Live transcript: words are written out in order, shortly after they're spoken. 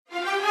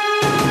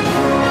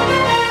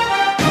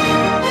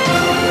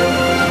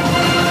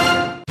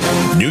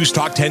News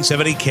Talk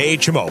 1070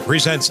 KHMO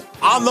presents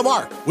On the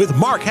Mark with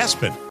Mark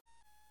Hespin.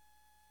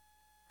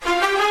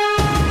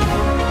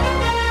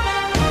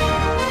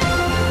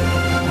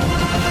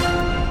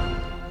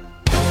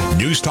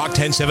 News Talk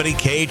 1070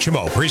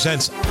 KHMO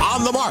presents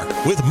On the Mark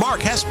with Mark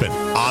Hespin.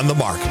 On the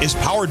Mark is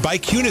powered by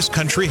Kunis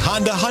Country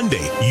Honda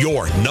Hyundai,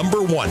 your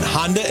number one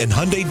Honda and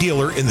Hyundai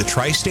dealer in the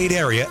tri-state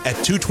area at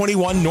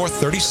 221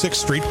 North 36th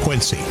Street,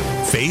 Quincy.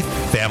 Faith,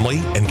 family,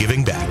 and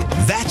giving back.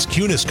 That's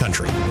Kunis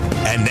Country.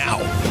 And now,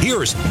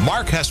 here's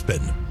Mark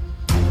Hespin.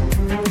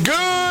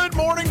 Good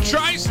morning,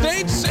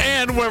 Tri-States,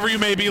 and wherever you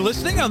may be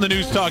listening on the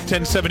News Talk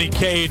 1070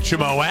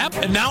 KHMO app,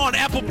 and now on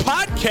Apple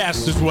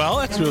Podcasts as well.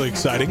 That's really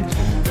exciting.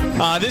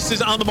 This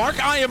is On the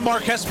Mark. I am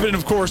Mark Hespin, and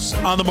of course,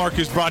 On the Mark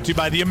is brought to you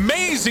by the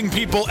amazing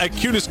people at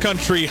Kunis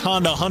Country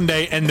Honda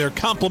Hyundai and their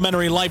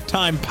complimentary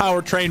lifetime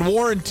powertrain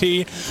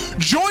warranty.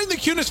 Join the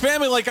Kunis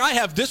family like I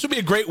have. This would be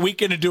a great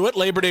weekend to do it.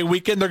 Labor Day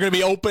weekend. They're going to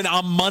be open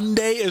on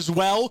Monday as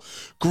well.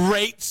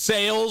 Great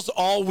sales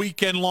all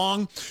weekend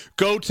long.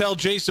 Go tell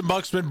Jason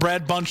Buxman,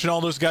 Brad Bunch, and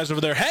all those guys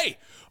over there, hey,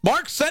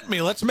 Mark sent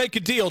me. Let's make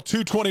a deal.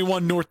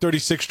 221 North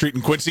 36th Street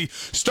in Quincy.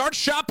 Start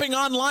shopping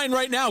online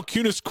right now.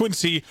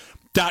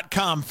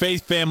 KunisQuincy.com.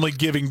 Faith, family,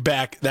 giving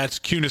back. That's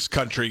Kunis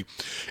Country.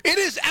 It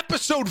is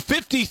episode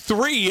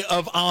 53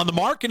 of On the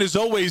Mark, and as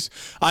always,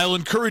 I'll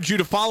encourage you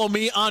to follow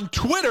me on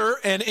Twitter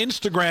and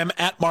Instagram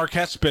at Mark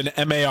Hespin,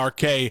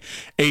 MarkHespen.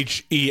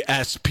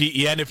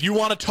 If you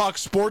want to talk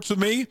sports with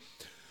me,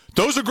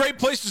 those are great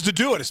places to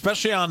do it,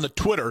 especially on the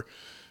Twitter.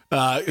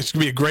 It's going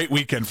to be a great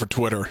weekend for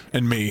Twitter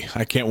and me.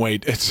 I can't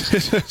wait. It's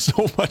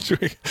so much.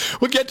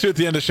 We'll get to it at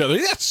the end of the show.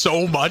 There's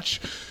so much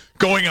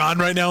going on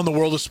right now in the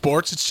world of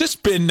sports. It's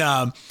just been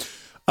a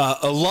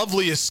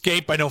lovely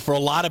escape, I know, for a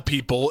lot of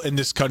people in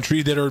this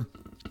country that are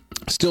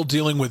still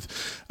dealing with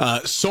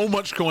so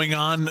much going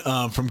on,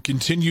 from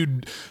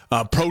continued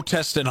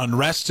protest and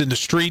unrest in the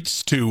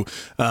streets to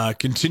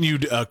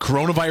continued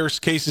coronavirus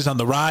cases on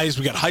the rise.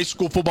 We got high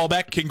school football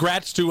back.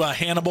 Congrats to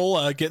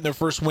Hannibal getting their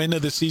first win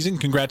of the season.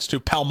 Congrats to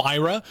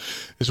Palmyra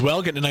as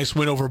well, getting a nice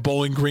win over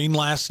Bowling Green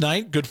last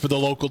night. Good for the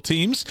local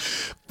teams.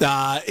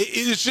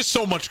 It's just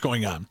so much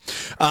going on.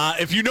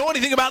 If you know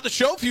anything about the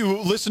show, if you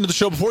listened to the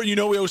show before, you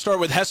know we always start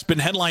with Hespin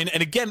Headline.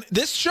 And again,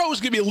 this show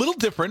is going to be a little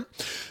different.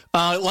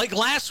 Like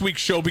last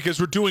week's show, because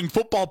we're doing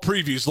football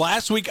previews.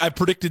 Last week, I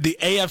predicted the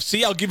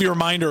AFC. I'll give you a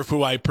reminder of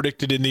who I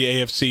predicted in the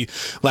AFC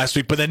last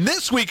week. But then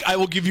this week, I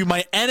will give you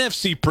my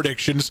NFC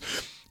predictions.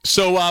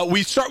 So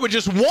we start with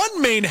just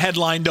one main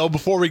headline, though,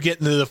 before we get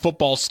into the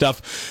football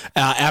stuff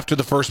after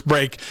the first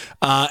break.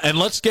 And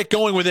let's get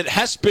going with it.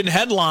 Hespin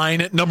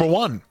Headline number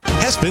one.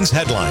 Hespin's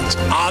Headlines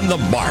On the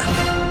Mark.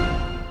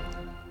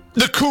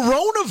 The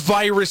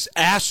coronavirus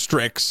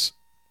asterisk,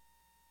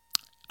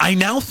 I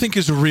now think,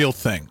 is a real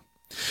thing.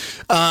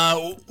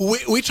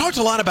 We talked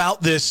a lot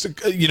about this,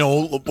 a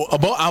little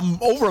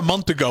over a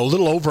month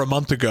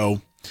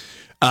ago,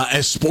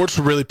 as sports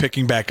were really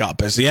picking back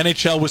up, as the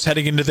NHL was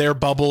heading into their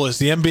bubble, as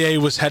the NBA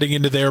was heading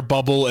into their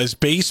bubble, as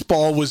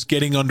baseball was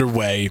getting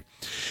underway.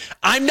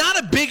 I'm not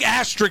a big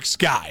asterisk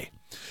guy.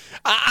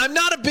 I'm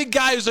not a big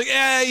guy who's like,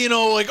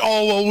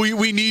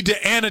 we need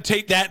to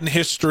annotate that in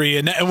history,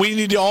 and we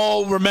need to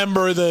all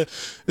remember the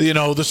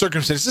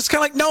circumstances. It's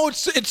kind of like, no,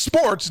 it's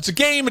sports. It's a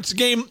game.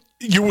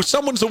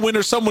 Someone's a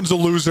winner, someone's a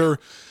loser.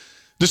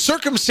 The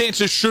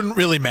circumstances shouldn't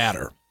really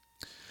matter.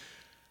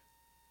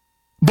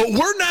 But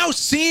we're now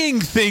seeing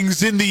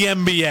things in the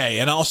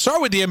NBA, and I'll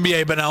start with the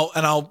NBA, but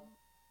I'll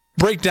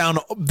break down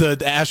the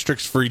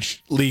asterisks for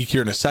each league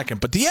here in a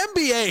second. But the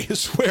NBA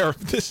is where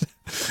this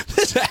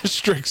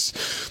asterisk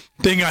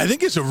thing, I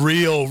think, is a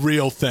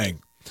real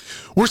thing.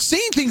 We're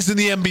seeing things in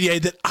the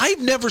NBA that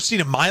I've never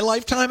seen in my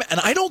lifetime, and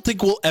I don't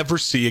think we'll ever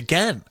see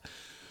again.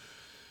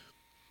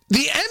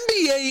 The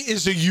NBA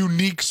is a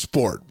unique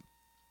sport.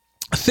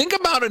 Think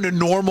about it in a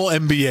normal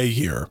NBA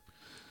year.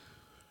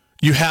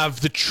 You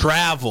have the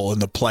travel in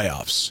the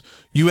playoffs.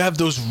 You have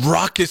those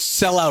raucous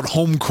sellout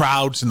home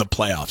crowds in the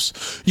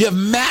playoffs. You have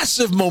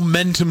massive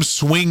momentum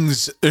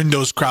swings in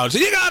those crowds.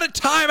 You got a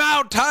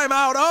timeout.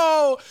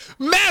 Oh,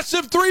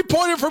 massive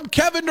three-pointer from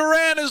Kevin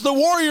Durant as the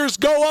Warriors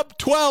go up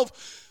 12.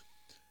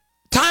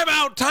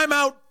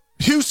 Timeout,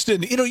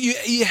 Houston.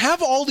 You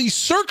have all these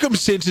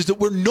circumstances that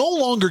we're no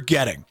longer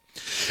getting.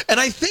 And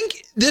I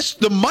think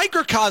the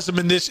microcosm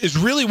in this is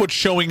really what's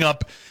showing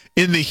up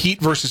in the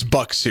Heat versus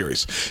Bucks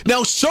series.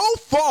 Now, so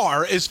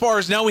far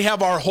as now we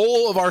have our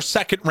whole of our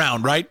second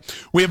round, right?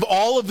 We have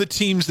all of the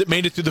teams that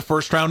made it through the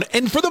first round.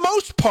 And for the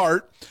most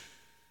part,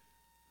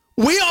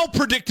 we all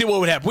predicted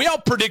what would happen. We all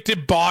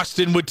predicted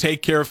Boston would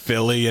take care of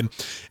Philly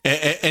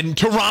and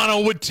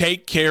Toronto would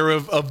take care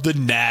of the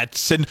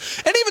Nets. And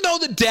even though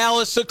the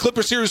Dallas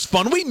Clippers series was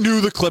fun, we knew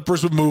the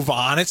Clippers would move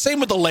on. And same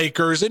with the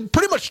Lakers. And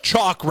pretty much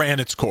chalk ran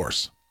its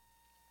course.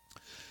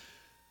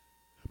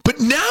 But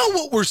now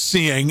what we're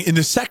seeing in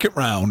the second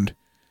round,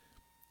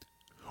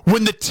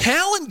 when the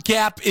talent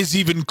gap is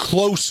even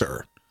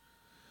closer,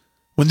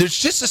 when there's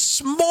just a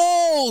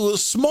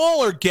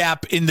smaller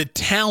gap in the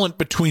talent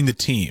between the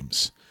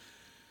teams,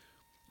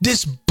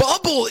 this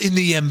bubble in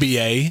the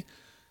NBA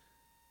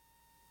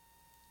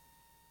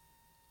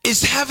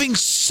is having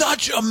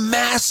such a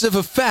massive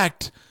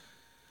effect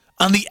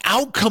on the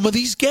outcome of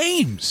these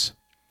games.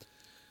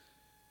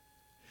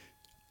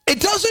 It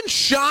doesn't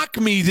shock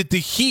me that the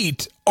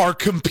Heat are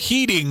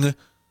competing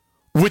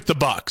with the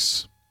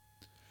Bucks.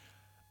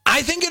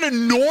 I think in a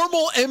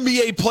normal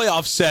NBA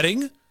playoff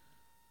setting,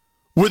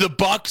 where the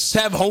Bucks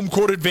have home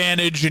court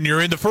advantage and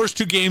you're in the first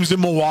two games in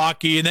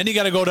Milwaukee and then you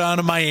got to go down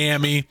to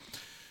Miami,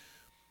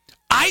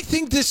 I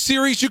think this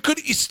series, you could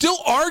still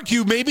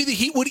argue maybe the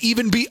Heat would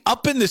even be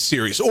up in this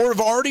series or have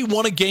already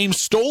won a game,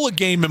 stole a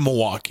game in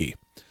Milwaukee.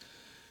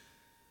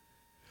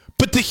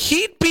 But the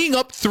Heat being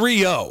up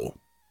 3-0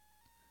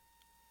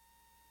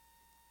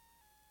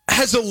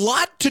 has a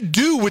lot to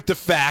do with the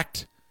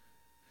fact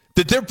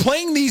that they're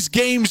playing these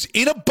games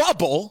in a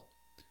bubble,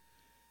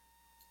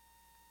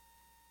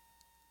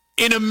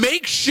 in a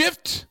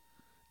makeshift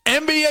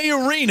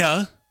NBA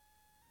arena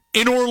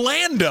in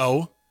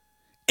Orlando,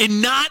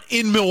 and not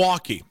in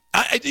Milwaukee.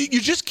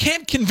 You just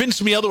can't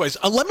convince me otherwise.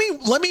 Let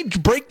me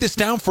break this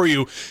down for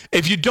you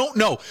if you don't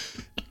know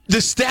the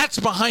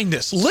stats behind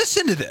this.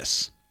 Listen to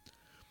this.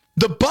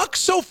 The Bucks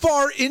so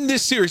far in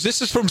this series,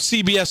 this is from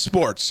CBS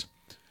Sports,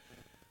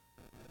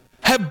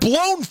 have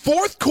blown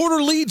fourth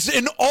quarter leads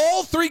in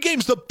all three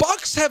games. The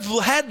Bucks have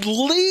had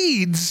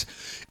leads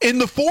in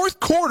the fourth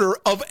quarter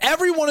of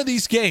every one of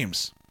these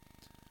games.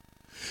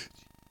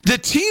 The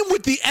team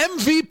with the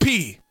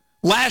MVP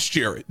last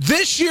year,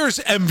 this year's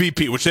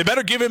MVP, which they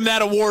better give him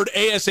that award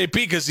ASAP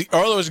because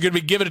otherwise they're going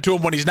to be giving it to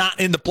him when he's not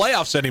in the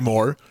playoffs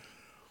anymore.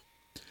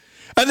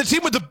 And the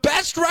team with the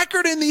best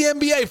record in the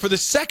NBA for the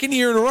second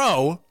year in a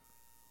row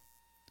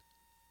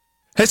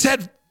has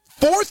had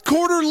fourth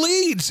quarter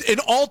leads in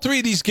all three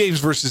of these games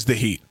versus the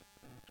Heat.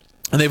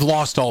 And they've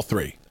lost all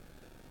three.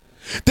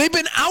 They've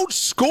been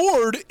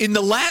outscored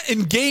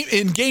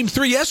in game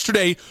 3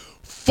 yesterday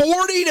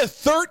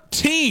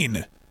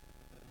 40-13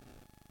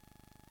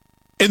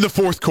 in the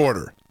fourth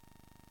quarter.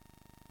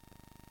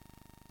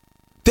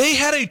 They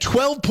had a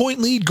 12-point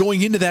lead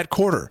going into that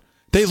quarter.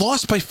 They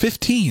lost by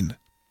 15.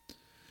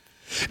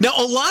 Now,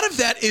 a lot of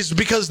that is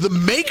because the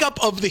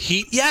makeup of the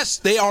Heat, yes,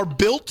 they are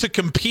built to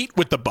compete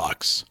with the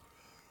Bucks.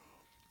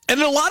 And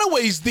in a lot of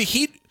ways, the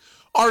Heat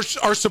are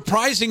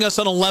surprising us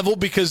on a level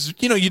because,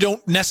 you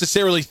don't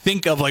necessarily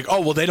think of like,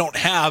 oh, well, they don't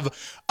have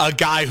a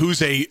guy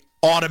who's a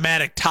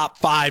automatic top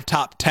 5,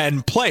 top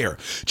 10 player.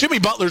 Jimmy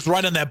Butler's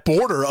right on that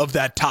border of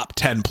that top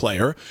 10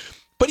 player.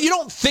 But you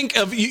don't think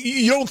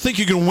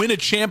you can win a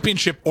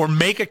championship or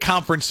make a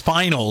conference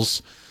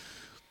finals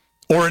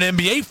or an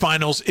NBA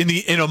finals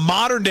in a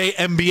modern day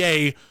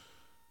NBA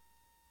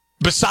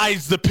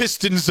besides the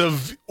Pistons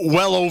of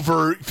well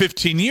over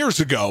 15 years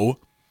ago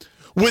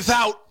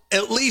without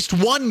at least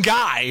one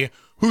guy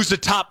who's a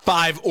top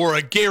 5 or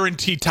a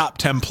guaranteed top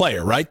 10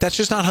 player, right? That's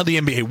just not how the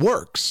NBA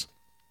works.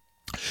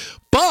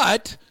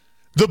 But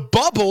the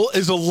bubble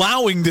is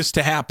allowing this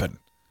to happen.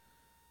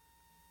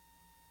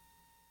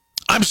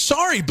 I'm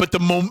sorry, but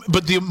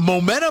the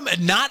momentum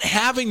and not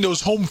having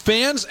those home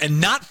fans and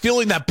not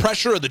feeling that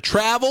pressure of the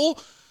travel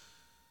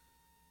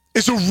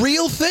is a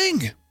real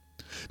thing.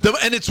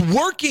 And it's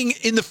working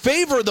in the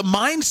favor of the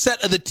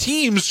mindset of the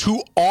teams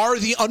who are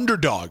the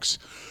underdogs,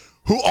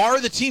 who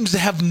are the teams that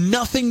have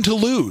nothing to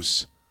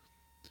lose.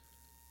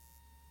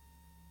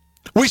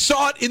 We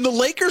saw it in the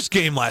Lakers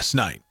game last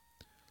night.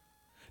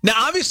 Now,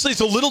 obviously,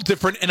 it's a little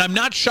different, and I'm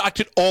not shocked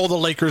at all the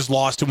Lakers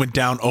lost and went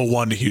down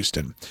 0-1 to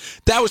Houston.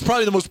 That was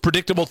probably the most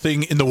predictable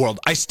thing in the world.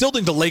 I still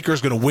think the Lakers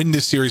are going to win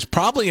this series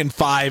probably in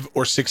 5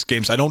 or 6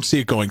 games. I don't see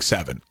it going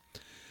 7.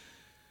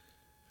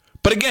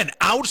 But again,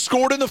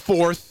 outscored in the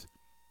fourth,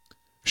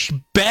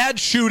 bad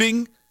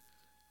shooting.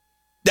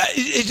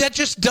 That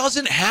just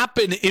doesn't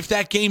happen if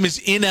that game is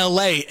in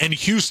L.A. and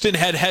Houston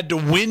had to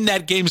win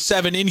that game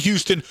 7 in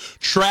Houston,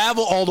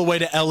 travel all the way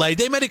to L.A.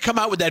 They might have come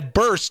out with that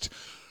burst.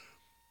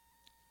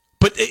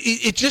 But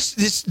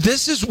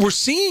we're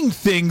seeing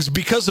things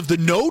because of the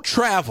no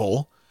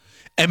travel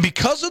and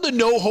because of the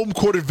no home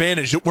court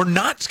advantage that we're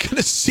not going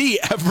to see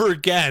ever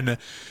again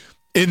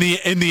in the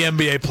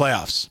NBA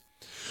playoffs.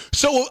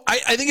 So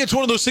I think it's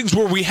one of those things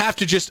where we have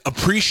to just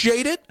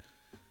appreciate it,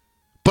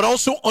 but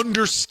also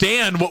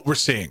understand what we're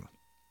seeing.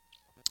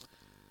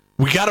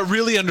 We got to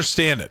really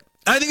understand it.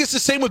 I think it's the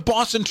same with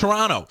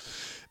Boston-Toronto.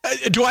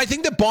 Do I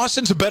think that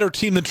Boston's a better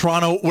team than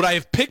Toronto? Would I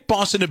have picked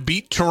Boston to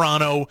beat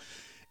Toronto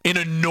in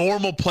a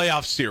normal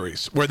playoff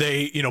series where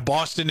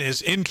Boston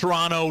is in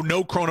Toronto,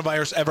 no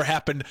coronavirus ever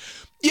happened?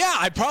 Yeah,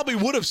 I probably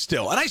would have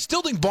still. And I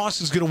still think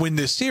Boston's going to win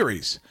this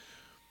series.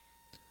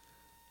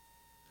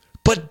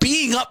 But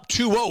being up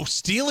 2-0,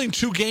 stealing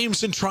 2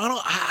 games in Toronto,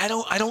 I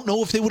don't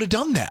know if they would have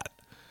done that.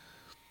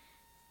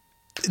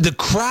 The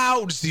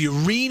crowds, the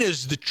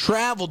arenas, the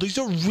travel, these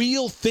are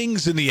real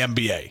things in the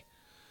NBA.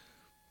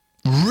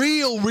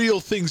 Real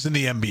things in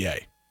the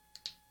NBA.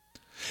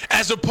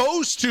 As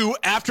opposed to,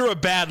 after a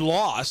bad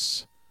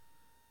loss,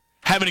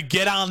 having to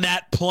get on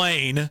that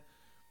plane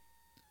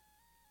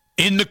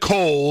in the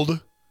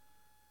cold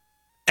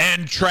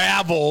and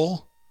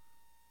travel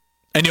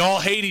and you all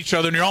hate each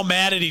other, and you're all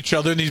mad at each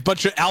other, and these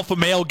bunch of alpha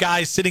male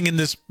guys sitting in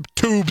this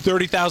tube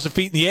 30,000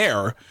 feet in the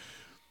air,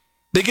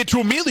 they get to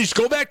immediately just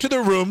go back to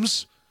their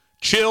rooms,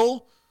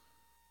 chill,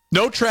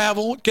 no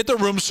travel, get their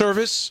room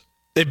service.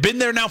 They've been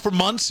there now for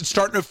months. It's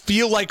starting to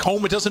feel like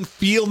home. It doesn't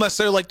feel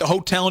necessarily like the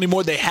hotel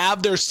anymore. They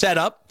have their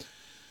setup,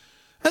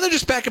 and they're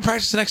just back in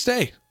practice the next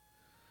day.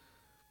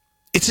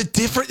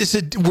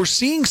 We're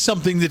seeing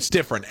something that's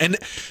different. And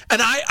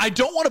I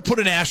don't want to put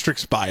an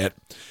asterisk by it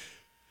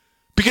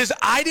because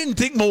I didn't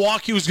think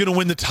Milwaukee was going to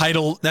win the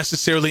title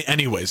necessarily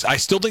anyways. I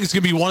still think it's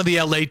going to be one of the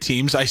LA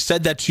teams. I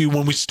said that to you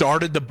when we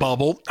started the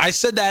bubble. I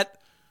said that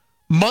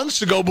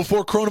months ago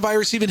before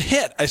coronavirus even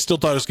hit. I still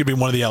thought it was going to be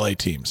one of the LA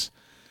teams.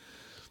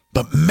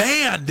 But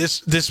man,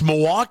 this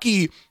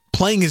Milwaukee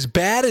playing as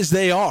bad as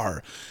they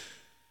are,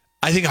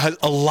 I think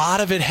a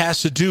lot of it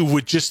has to do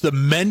with just the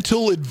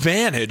mental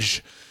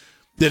advantage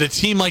that a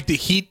team like the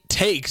Heat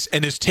takes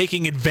and is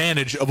taking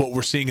advantage of what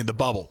we're seeing in the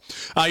bubble.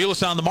 You're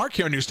listening on the Mark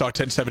here on News Talk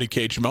 1070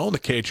 KHMO and the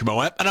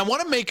KHMO app. And I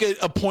want to make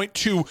a point,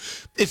 too.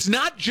 It's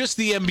not just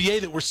the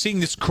NBA that we're seeing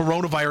this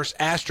coronavirus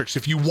asterisk.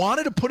 If you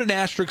wanted to put an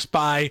asterisk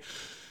by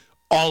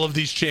all of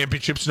these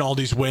championships and all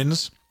these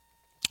wins,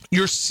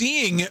 you're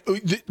seeing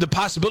the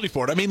possibility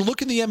for it. I mean,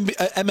 look in the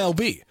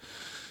MLB.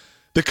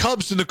 The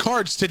Cubs and the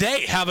Cards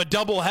today have a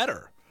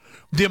doubleheader.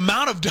 The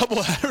amount of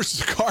doubleheaders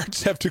the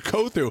Cards have to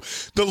go through,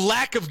 the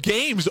lack of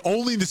games,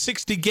 only the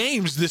 60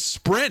 games, this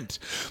sprint,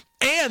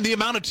 and the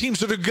amount of teams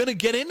that are going to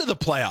get into the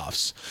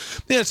playoffs.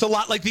 It's a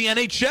lot like the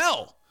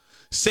NHL.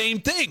 Same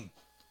thing.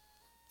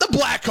 The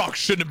Blackhawks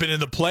shouldn't have been in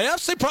the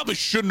playoffs. They probably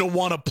shouldn't have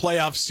won a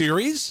playoff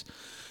series.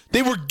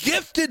 They were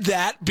gifted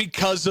that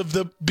because of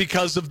the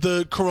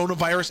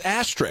coronavirus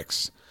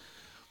asterisks.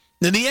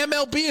 And the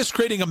MLB is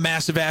creating a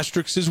massive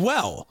asterisk as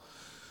well.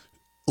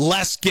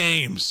 Less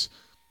games.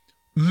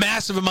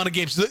 Massive amount of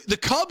games. The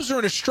Cubs are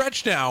in a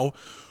stretch now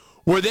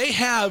where they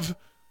have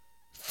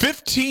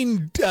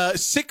 15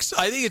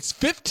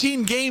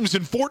 games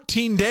in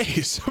 14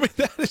 days. I mean,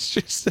 that's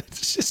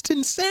just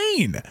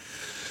insane.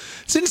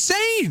 It's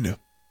insane.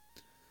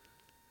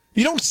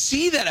 You don't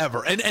see that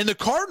ever. And the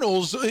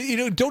Cardinals,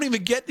 don't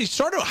even get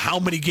started on how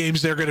many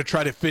games they're going to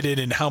try to fit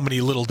in how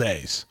many little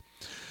days.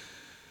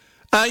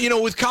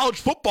 With college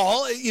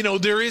football,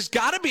 there is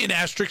got to be an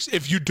asterisk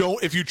if you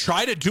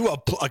try to do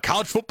a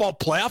college football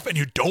playoff and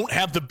you don't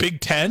have the Big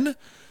Ten.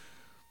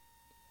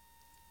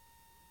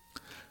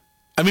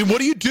 I mean, what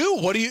do you do?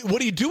 What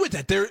do you do with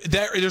that?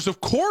 There's of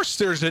course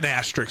there's an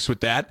asterisk with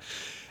that.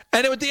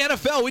 And with the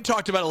NFL, we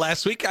talked about it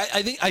last week.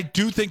 I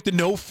do think the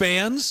no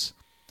fans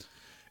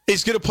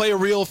is going to play a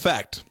real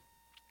effect.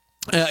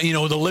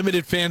 The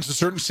limited fans in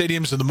certain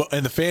stadiums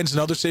and the fans in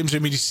other stadiums. I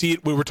mean, you see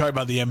it. We were talking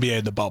about the NBA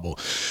and the bubble.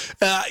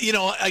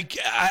 I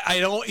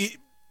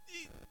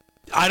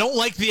don't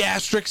like the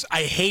asterisks.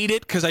 I hate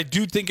it because I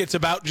do think it's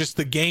about just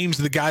the games,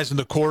 the guys in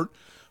the court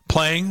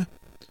playing.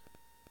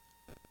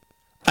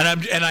 And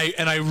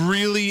I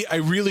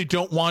really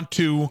don't want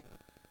to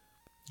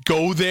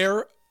go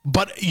there.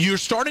 But you're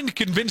starting to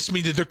convince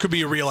me that there could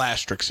be a real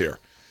asterisk here.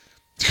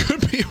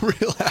 Could be a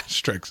real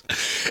asterisk,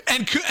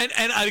 and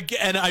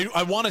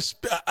I want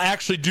to. I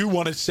actually do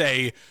want to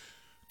say,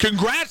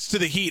 congrats to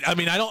the Heat. I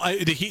mean,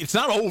 the Heat. It's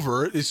not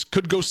over. This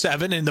could go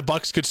 7, and the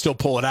Bucks could still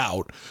pull it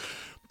out.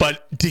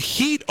 But the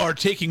Heat are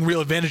taking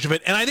real advantage of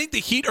it, and I think the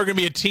Heat are going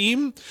to be a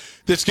team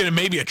that's going to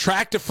maybe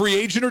attract a free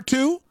agent or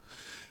two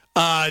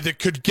that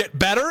could get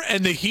better,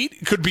 and the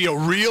Heat could be a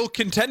real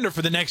contender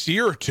for the next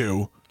year or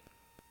two.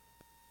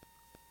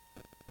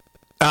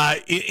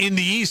 In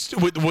the East,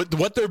 with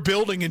what they're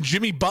building and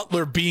Jimmy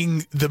Butler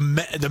being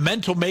the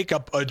mental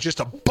makeup, just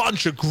a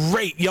bunch of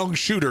great young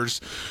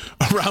shooters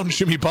around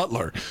Jimmy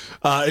Butler.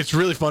 It's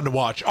really fun to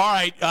watch. All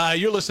right,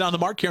 you're listening on the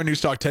Mark here on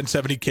News Talk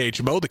 1070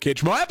 KHMO, the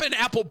KHMO app, and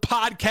Apple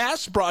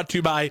Podcasts, brought to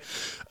you by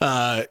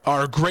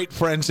our great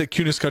friends at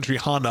Cunis Country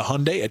Honda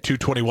Hyundai at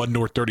 221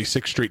 North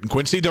 36th Street in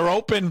Quincy. They're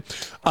open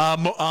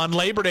on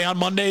Labor Day on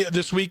Monday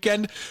this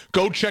weekend.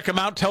 Go check them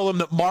out. Tell them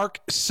that Mark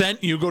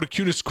sent you. Go to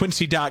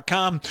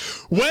CunisQuincy.com.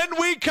 When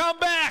we come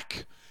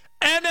back,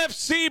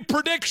 NFC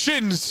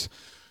predictions.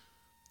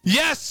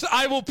 Yes,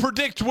 I will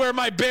predict where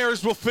my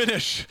Bears will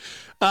finish.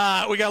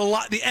 We got a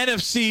lot. The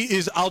NFC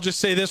is, I'll just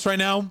say this right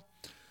now,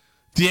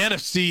 the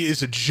NFC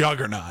is a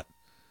juggernaut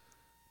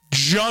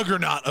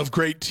of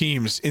great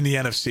teams in the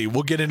NFC.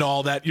 We'll get into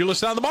all that. You're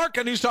listening on the Mark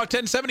on News Talk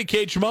 1070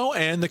 KHMO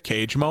and the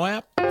KHMO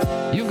app.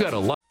 You've got a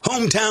lot.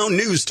 Hometown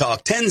News Talk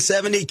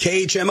 1070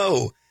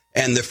 KHMO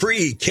and the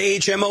free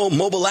KHMO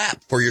mobile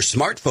app for your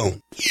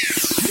smartphone.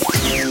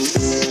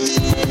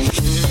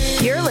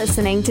 You're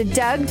listening to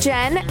Doug,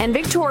 Jen, and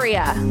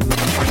Victoria.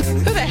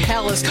 Who the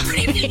hell is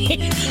Cardi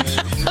B?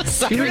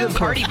 Sorry, you know who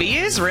Cardi B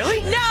is?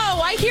 Really?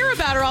 No, I hear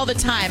about her all the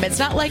time. It's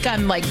not like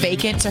I'm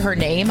vacant to her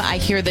name. I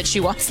hear that she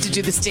wants to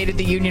do the State of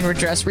the Union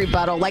address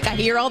rebuttal. I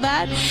hear all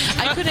that.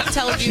 I couldn't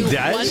tell you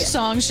one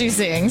song she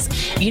sings.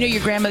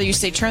 Your grandmother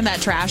used to say, turn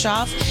that trash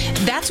off.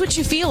 That's what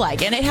you feel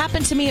like. And it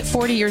happened to me at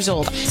 40 years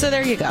old. So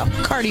there you go.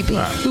 Cardi B.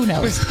 Who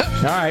knows? All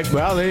right.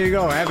 Well, there you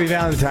go. Happy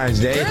Valentine's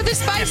Day. They're the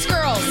Spice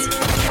Girls.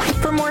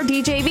 For more details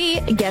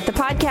DJV, get the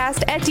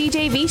podcast at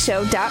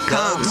djvshow.com.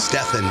 Doug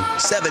Stephan,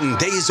 7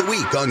 days a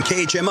week on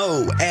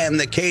KHMO and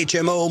the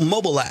KHMO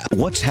mobile app.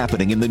 What's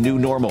happening in the new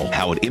normal,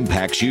 how it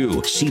impacts you.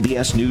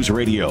 CBS News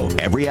Radio,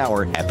 every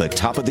hour at the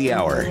top of the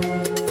hour.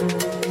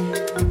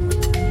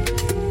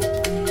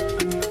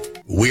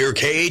 We're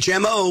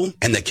KHMO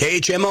and the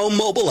KHMO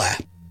mobile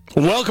app.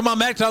 Welcome on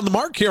back to On the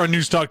Mark here on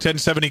News Talk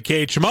 1070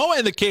 KHMO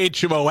and the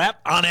KHMO app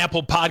on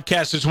Apple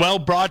Podcasts as well.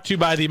 Brought to you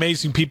by the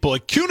amazing people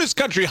at Kunis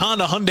Country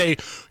Honda Hyundai,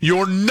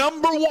 your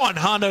number one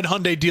Honda and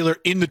Hyundai dealer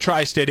in the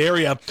tri-state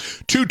area,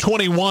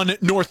 221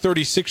 North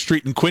 36th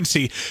Street in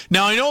Quincy.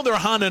 Now, I know they're a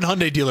Honda and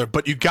Hyundai dealer,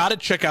 but you got to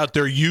check out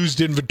their used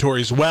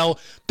inventory as well.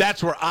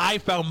 That's where I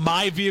found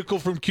my vehicle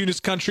from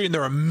Kunis Country, and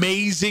their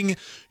amazing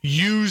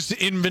used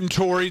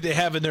inventory they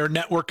have in their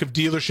network of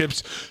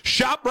dealerships.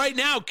 Shop right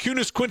now,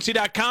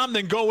 kunisquincy.com,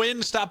 then go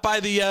in, stop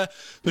by the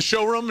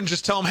showroom and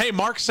just tell them, hey,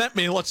 Mark sent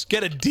me. Let's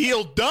get a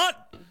deal done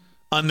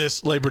on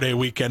this Labor Day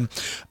weekend.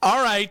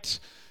 All right,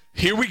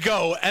 here we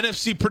go.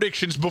 NFC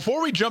predictions.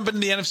 Before we jump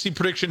into the NFC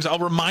predictions, I'll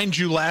remind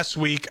you last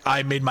week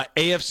I made my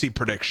AFC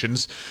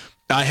predictions.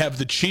 I have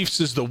the Chiefs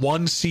as the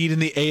 1 seed in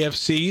the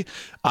AFC.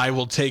 I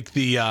will take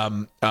the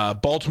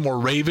Baltimore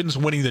Ravens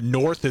winning the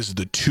North as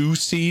the 2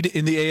 seed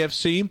in the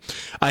AFC.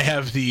 I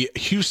have the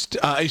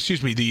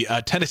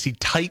Tennessee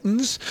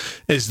Titans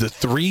as the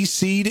 3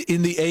 seed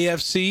in the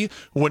AFC,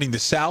 winning the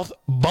South.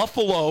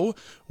 Buffalo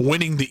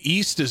winning the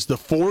East as the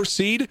 4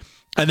 seed.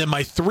 And then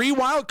my 3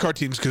 wildcard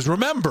teams, because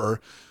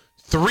remember,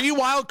 3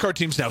 wildcard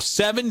teams now,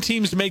 7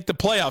 teams make the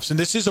playoffs, and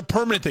this is a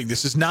permanent thing.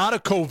 This is not a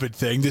COVID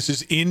thing. This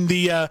is in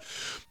the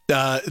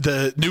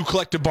new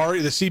collective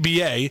bargaining, the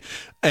CBA,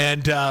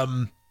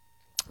 and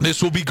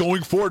this will be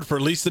going forward for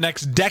at least the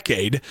next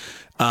decade.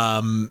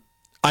 I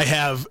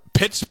have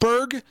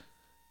Pittsburgh,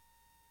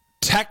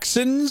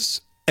 Texans,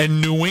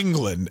 and New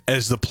England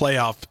as the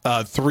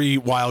playoff 3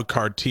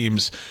 wildcard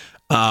teams,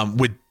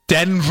 with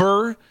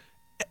Denver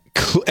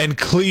and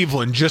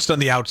Cleveland just on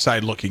the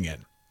outside looking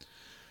in.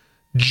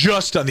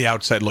 Just on the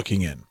outside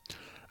looking in.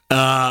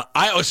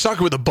 I was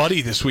talking with a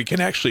buddy this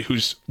weekend, actually,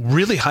 who's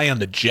really high on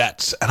the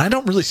Jets, and I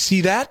don't really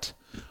see that.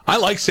 I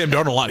like Sam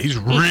Darnold a lot. He's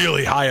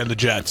really high on the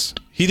Jets.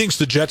 He thinks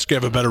the Jets could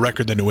have a better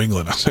record than New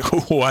England. I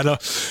was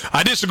like,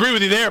 I disagree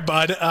with you there,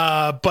 bud.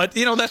 But,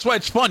 that's why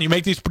it's fun. You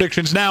make these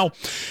predictions now.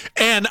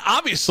 And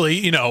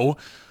obviously,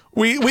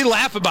 we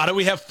laugh about it.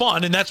 We have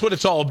fun, and that's what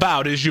it's all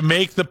about, is you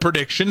make the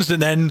predictions,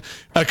 and then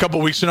a couple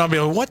of weeks from now, I'll be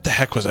like, what the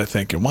heck was I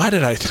thinking? Why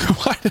did I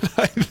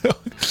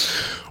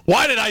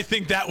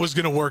think that was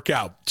going to work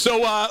out? So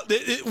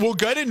we'll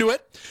get into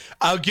it.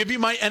 I'll give you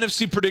my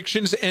NFC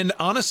predictions, and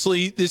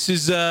honestly, this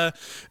is,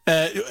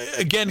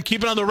 again,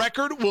 keep it on the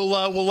record. We'll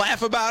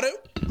laugh about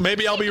it.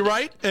 Maybe I'll be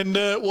right, and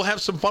we'll have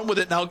some fun with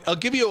it. And I'll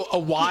give you a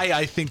why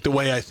I think the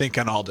way I think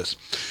on all this.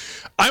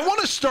 I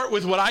want to start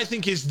with what I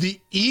think is the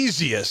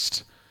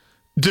easiest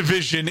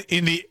division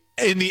in the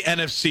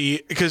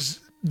NFC, because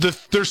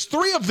there's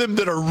 3 of them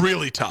that are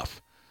really tough.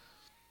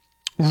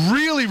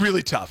 Really,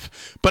 really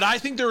tough. But I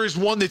think there is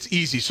one that's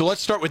easy. So let's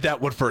start with that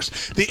one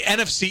first. The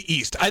NFC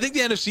East. I think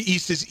the NFC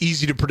East is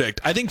easy to predict.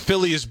 I think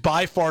Philly is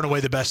by far and away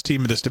the best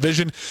team in this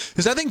division,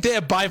 because I think they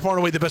have by far and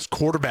away the best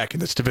quarterback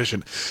in this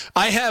division.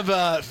 I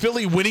have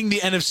Philly winning the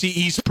NFC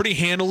East pretty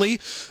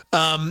handily.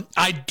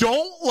 I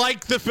don't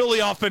like the Philly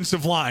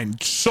offensive line.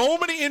 So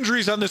many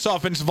injuries on this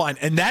offensive line,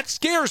 and that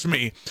scares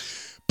me.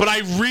 But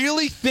I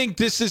really think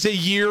this is a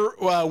year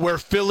where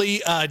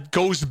Philly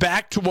goes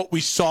back to what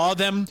we saw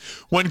them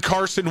when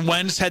Carson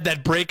Wentz had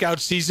that breakout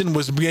season,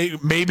 was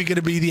maybe going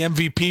to be the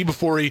MVP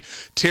before he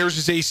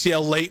tears his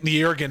ACL late in the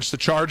year against the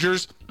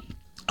Chargers.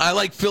 I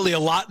like Philly a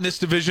lot in this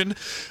division,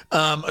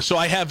 so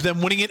I have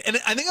them winning it. And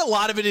I think a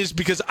lot of it is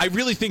because I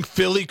really think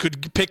Philly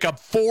could pick up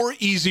 4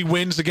 easy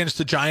wins against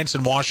the Giants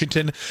and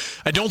Washington.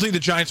 I don't think the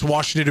Giants and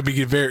Washington will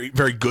be very,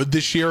 very good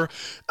this year.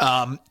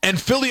 And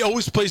Philly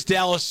always plays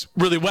Dallas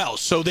really well,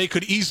 so they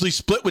could easily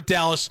split with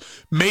Dallas,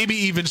 maybe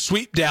even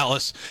sweep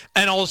Dallas,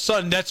 and all of a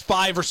sudden that's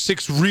 5 or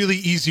 6 really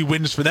easy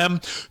wins for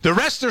them. The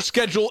rest of their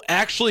schedule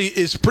actually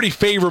is pretty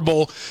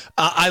favorable.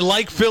 I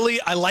like Philly.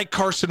 I like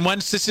Carson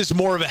Wentz. This is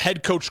more of a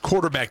head coach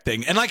quarterback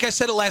thing. And like I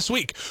said it last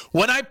week,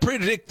 when I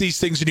predict these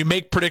things and you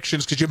make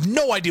predictions because you have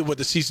no idea what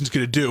the season's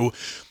going to do,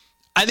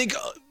 I think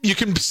you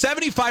can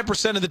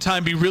 75% of the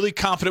time be really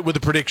confident with a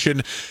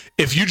prediction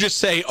if you just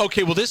say,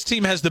 okay, well, this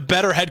team has the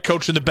better head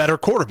coach and the better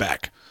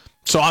quarterback,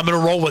 so I'm going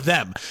to roll with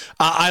them.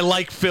 I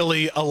like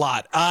Philly a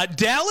lot.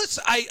 Dallas,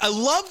 I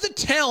love the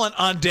talent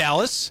on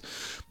Dallas,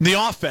 the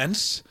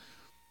offense.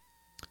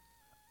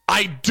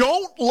 I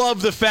don't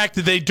love the fact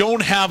that they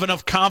don't have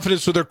enough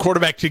confidence with their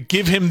quarterback to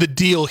give him the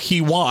deal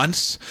he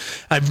wants.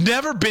 I've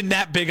never been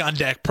that big on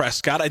Dak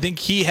Prescott. I think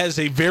he has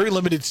a very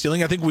limited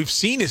ceiling. I think we've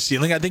seen his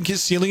ceiling. I think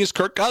his ceiling is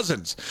Kirk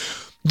Cousins.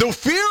 The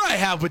fear I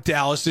have with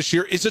Dallas this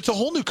year is it's a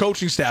whole new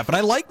coaching staff, and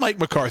I like Mike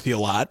McCarthy a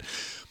lot,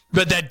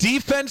 but that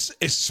defense,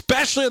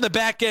 especially on the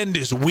back end,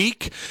 is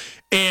weak,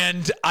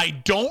 and I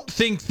don't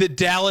think that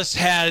Dallas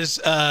has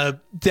the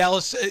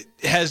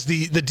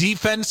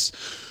defense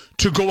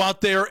to go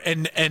out there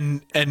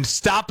and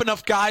stop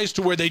enough guys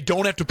to where they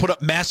don't have to put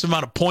up massive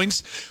amount of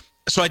points.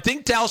 So I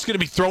think Dallas is going to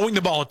be throwing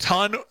the ball a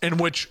ton, in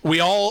which we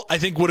all, I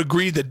think, would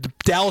agree that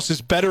Dallas is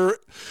better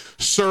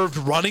served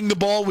running the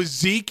ball with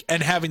Zeke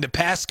and having the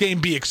pass game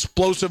be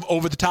explosive,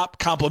 over the top,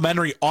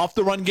 complementary off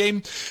the run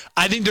game.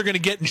 I think they're going to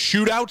get in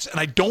shootouts, and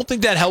I don't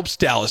think that helps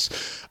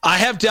Dallas. I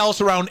have Dallas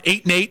around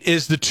 8-8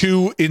 is the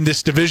 2 in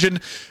this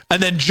division.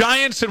 And then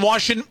Giants and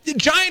Washington.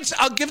 Giants,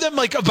 I'll give them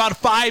like about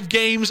 5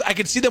 games. I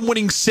could see them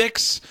winning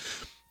 6.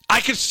 I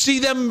could see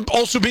them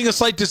also being a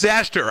slight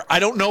disaster. I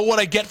don't know what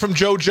I get from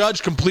Joe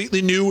Judge,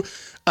 completely new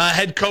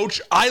head coach.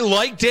 I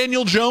like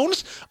Daniel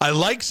Jones. I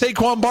like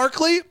Saquon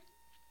Barkley.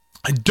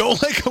 I don't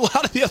like a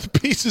lot of the other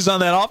pieces on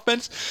that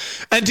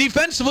offense. And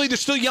defensively, they're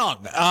still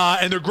young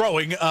and they're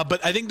growing.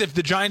 But I think that if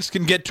the Giants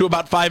can get to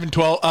about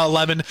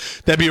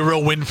 5-11, that'd be a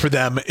real win for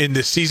them in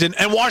this season.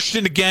 And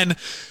Washington, again,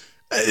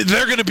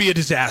 they're going to be a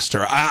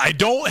disaster. I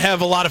don't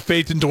have a lot of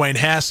faith in Dwayne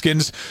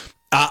Haskins.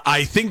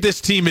 I think this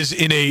team is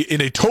in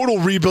a total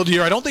rebuild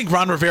year. I don't think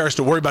Ron Rivera has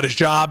to worry about his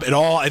job at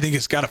all. I think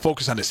he's got to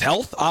focus on his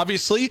health,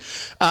 obviously.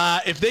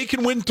 If they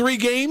can win 3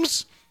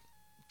 games,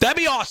 that'd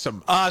be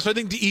awesome. So I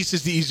think the East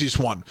is the easiest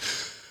one.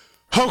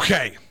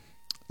 Okay,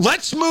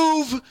 let's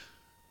move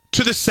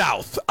to the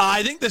South.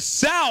 I think the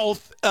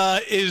South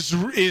is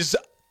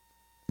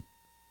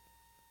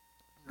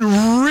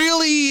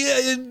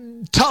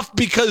really tough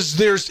because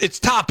it's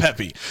top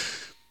heavy.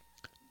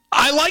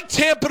 I like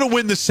Tampa to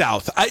win the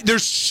South.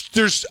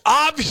 There's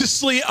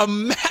obviously a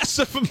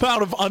massive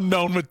amount of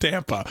unknown with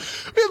Tampa.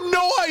 We have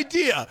no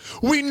idea.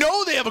 We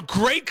know they have a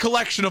great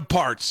collection of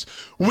parts.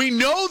 We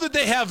know that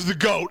they have the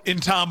GOAT in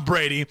Tom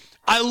Brady.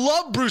 I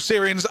love Bruce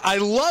Arians. I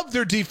love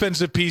their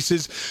defensive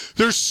pieces.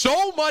 There's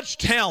so much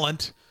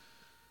talent,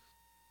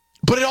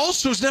 but it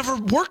also has never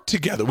worked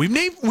together.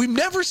 We've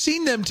never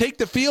seen them take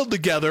the field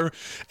together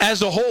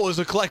as a whole, as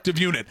a collective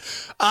unit.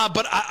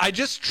 But I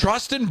just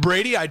trust in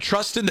Brady. I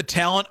trust in the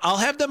talent. I'll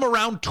have them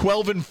around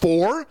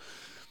 12-4,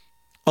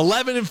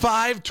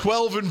 11-5,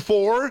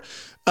 12-4,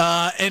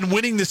 and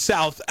winning the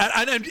South.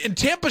 And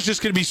Tampa's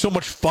just going to be so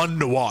much fun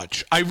to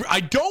watch. I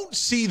don't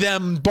see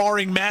them,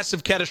 barring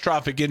massive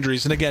catastrophic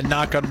injuries, and again,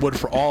 knock on wood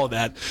for all of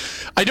that,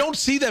 I don't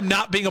see them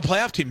not being a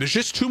playoff team. There's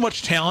just too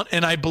much talent,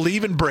 and I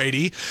believe in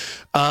Brady.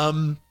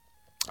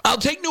 I'll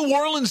take New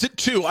Orleans at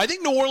 2. I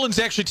think New Orleans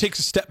actually takes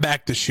a step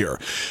back this year.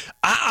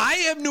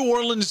 I have New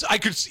Orleans. I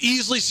could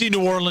easily see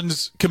New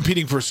Orleans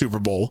competing for a Super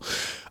Bowl.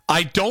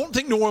 I don't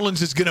think New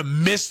Orleans is going to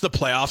miss the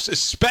playoffs,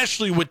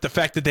 especially with the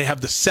fact that they have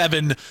the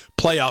 7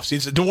 playoff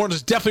seeds. New Orleans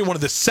is definitely one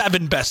of the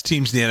 7 best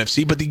teams in the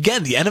NFC. But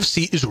again, the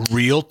NFC is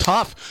real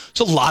tough. It's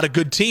a lot of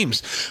good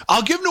teams.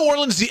 I'll give New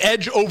Orleans the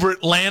edge over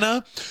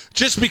Atlanta,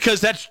 just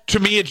because that's, to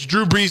me, it's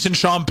Drew Brees and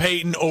Sean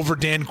Payton over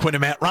Dan Quinn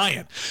and Matt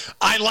Ryan.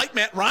 I like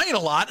Matt Ryan a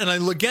lot, and I,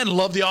 again,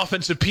 love the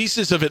offensive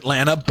pieces of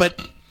Atlanta,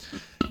 but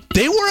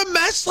they were a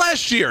mess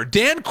last year.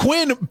 Dan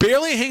Quinn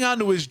barely hang on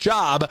to his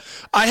job.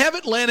 I have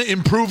Atlanta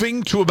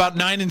improving to about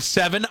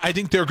 9-7. I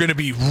think they're going to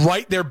be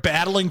right there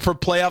battling for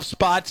playoff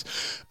spots.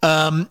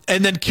 And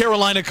then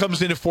Carolina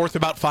comes in at 4th,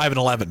 about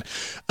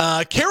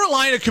 5-11.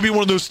 Carolina could be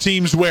one of those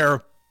teams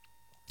where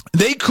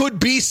they could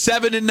be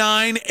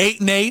 7-9,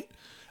 8-8.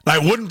 I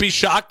wouldn't be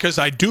shocked because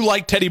I do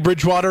like Teddy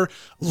Bridgewater,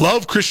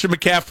 love Christian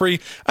McCaffrey.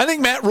 I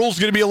think Matt Rule's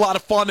going to be a lot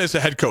of fun as a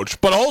head coach.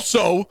 But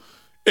also,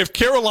 if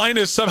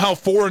Carolina is somehow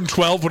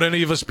 4-12, would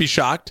any of us be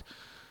shocked?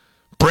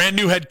 Brand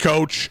new head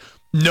coach,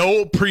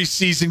 no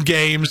preseason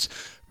games.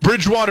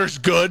 Bridgewater's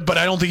good, but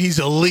I don't think he's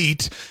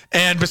elite.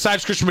 And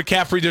besides Christian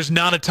McCaffrey, there's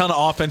not a ton of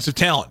offensive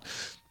talent.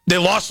 They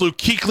lost Luke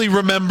Kuechly,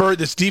 remember.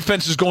 This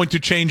defense is going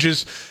through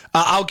changes.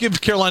 I'll give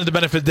Carolina the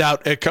benefit of the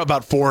doubt at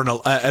about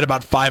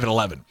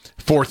 5-11,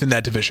 4th in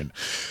that division.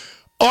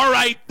 All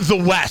right, the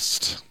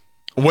West,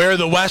 where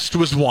the West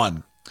was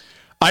won.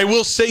 I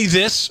will say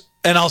this,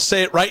 and I'll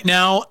say it right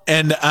now,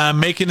 and I'm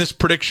making this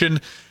prediction.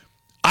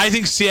 I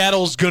think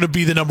Seattle's going to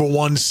be the number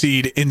 1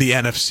 seed in the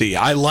NFC.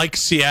 I like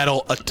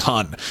Seattle a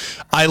ton.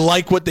 I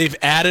like what they've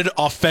added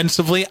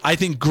offensively. I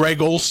think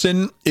Greg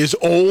Olsen is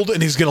old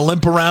and he's going to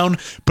limp around,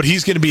 but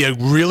he's going to be a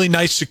really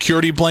nice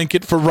security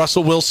blanket for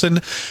Russell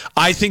Wilson.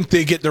 I think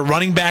they get their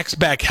running backs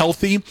back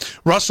healthy.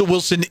 Russell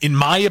Wilson, in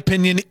my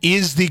opinion,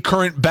 is the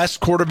current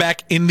best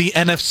quarterback in the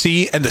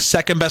NFC and the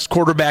second best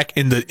quarterback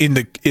in the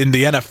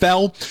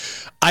NFL.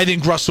 I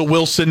think Russell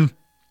Wilson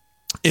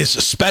is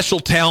a special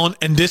talent,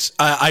 and this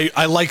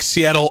I like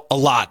Seattle a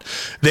lot.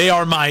 They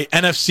are my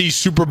NFC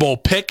Super Bowl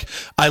pick.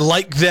 I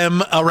like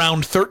them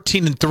around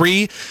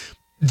 13-3.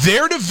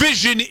 Their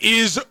division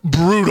is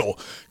brutal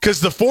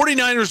because the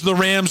 49ers and the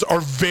Rams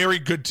are very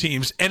good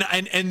teams. And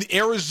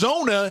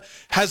Arizona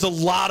has a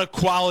lot of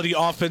quality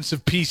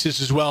offensive pieces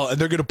as well, and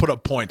they're going to put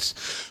up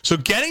points. So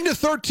getting to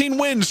 13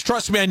 wins,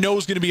 trust me, I know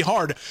is going to be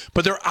hard,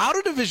 but their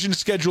out-of-division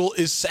schedule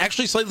is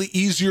actually slightly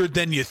easier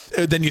than you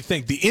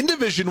think. The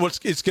in-division,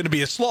 it's going to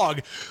be a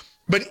slog.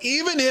 But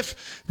even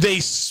if they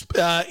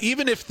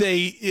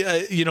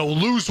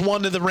lose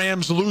one to the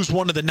Rams, lose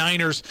one to the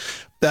Niners,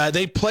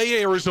 they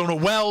play Arizona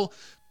well.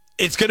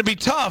 it's going to be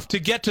tough to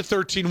get to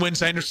 13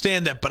 wins. I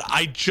understand that, but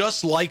I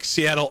just like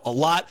Seattle a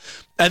lot.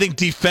 I think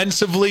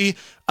defensively,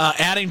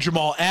 adding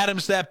Jamal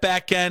Adams that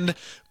back end,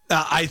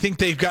 I think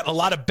they've gotten a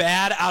lot of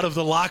bad out of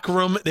the locker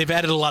room. They've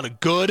added a lot of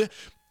good.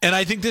 And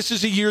I think this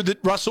is a year that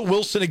Russell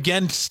Wilson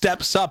again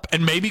steps up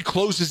and maybe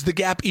closes the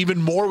gap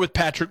even more with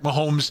Patrick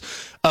Mahomes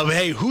of,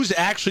 hey, who's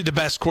actually the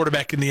best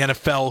quarterback in the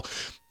NFL?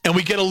 And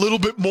we get a little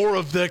bit more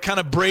of the kind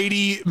of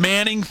Brady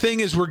Manning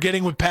thing as we're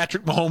getting with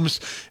Patrick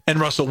Mahomes and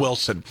Russell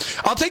Wilson.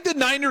 I'll take the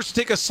Niners to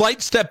take a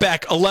slight step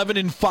back,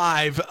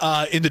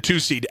 11-5 in the 2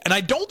 seed. And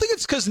I don't think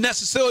it's because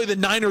necessarily the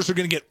Niners are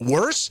going to get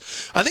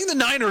worse. I think the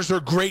Niners are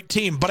a great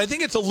team, but I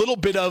think it's a little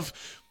bit of,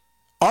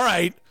 all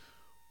right,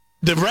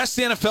 the rest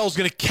of the NFL is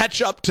going to catch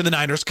up to the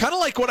Niners, kind of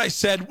like what I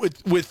said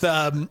with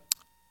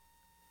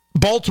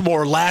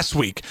Baltimore last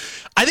week.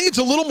 I think it's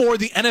a little more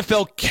the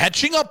NFL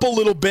catching up a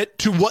little bit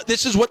to what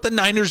this is what the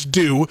Niners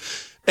do,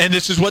 and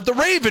this is what the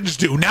Ravens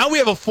do. Now we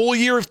have a full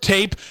year of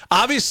tape.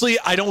 Obviously,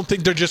 I don't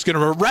think they're just going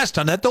to rest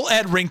on that. They'll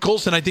add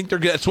wrinkles, and I think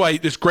that's why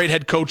there's great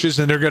head coaches,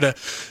 and they're going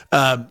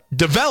to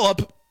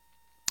develop.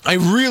 I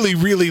really,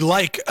 really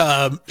like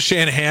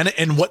Shanahan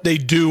and what they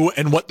do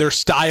and what their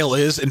style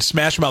is in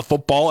smash mouth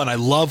football, and I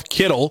love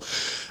Kittle.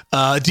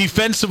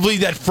 Defensively,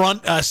 that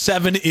front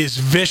seven is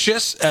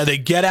vicious. They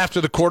get after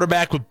the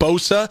quarterback with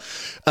Bosa.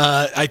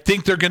 I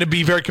think they're going to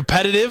be very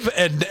competitive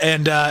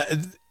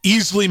and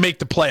easily make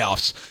the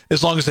playoffs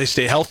as long as they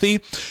stay healthy.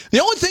 The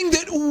only thing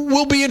that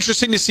will be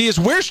interesting to see is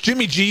where's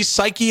Jimmy G's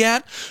psyche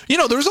at? You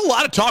know, there was a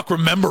lot of talk,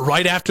 remember,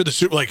 right after the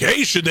Super Bowl, like,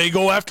 hey, should they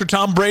go after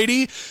Tom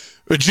Brady?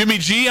 Jimmy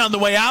G on the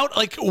way out,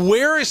 like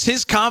where is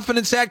his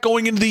confidence at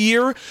going into the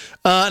year?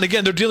 And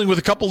again, they're dealing with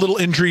a couple little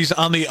injuries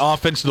on the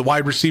offense, the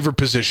wide receiver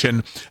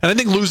position. And I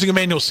think losing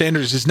Emmanuel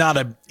Sanders is not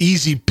an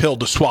easy pill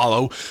to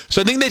swallow.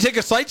 So I think they take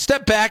a slight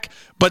step back,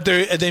 but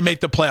they make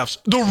the playoffs.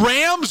 The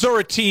Rams are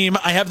a team,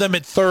 I have them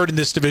at third in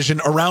this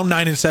division, around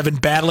 9-7,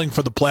 battling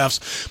for the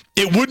playoffs.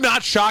 It would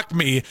not shock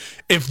me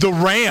if the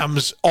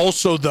Rams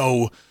also,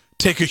 though,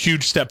 take a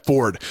huge step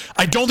forward.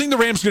 I don't think the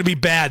Rams are going to be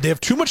bad. They have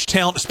too much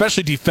talent,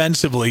 especially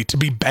defensively, to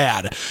be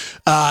bad.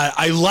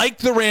 I like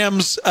the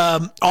Rams'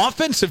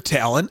 offensive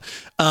talent,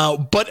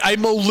 but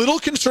I'm a little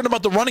concerned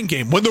about the running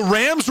game. When the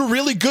Rams were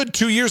really good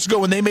 2 years ago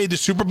when they made the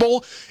Super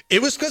Bowl,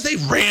 it was because they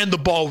ran the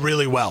ball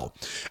really well.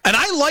 And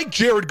I like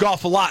Jared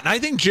Goff a lot, and I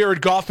think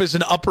Jared Goff is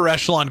an upper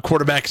echelon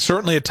quarterback,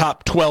 certainly a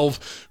top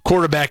 12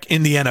 quarterback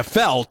in the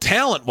NFL.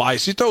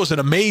 Talent-wise, he throws an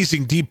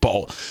amazing deep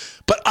ball.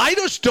 But I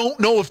just don't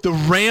know if the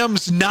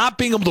Rams not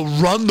being able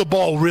to run the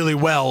ball really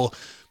well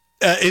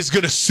is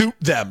going to suit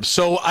them.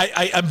 So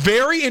I'm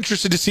very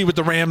interested to see what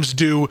the Rams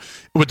do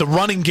with the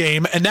running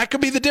game, and that could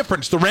be the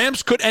difference. The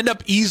Rams could end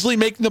up easily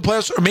making the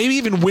playoffs or maybe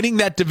even winning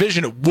that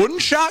division. It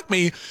wouldn't shock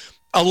me.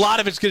 A lot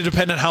of it's going to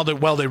depend on how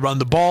well they run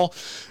the ball.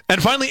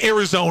 And finally,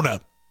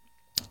 Arizona.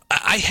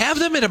 I have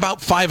them at about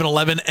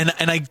 5-11,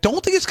 and I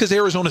don't think it's because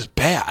Arizona's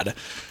bad.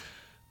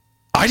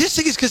 I just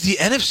think it's because the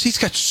NFC's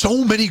got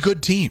so many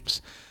good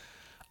teams.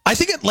 I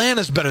think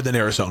Atlanta's better than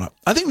Arizona.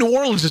 I think New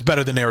Orleans is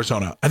better than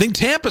Arizona. I think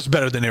Tampa's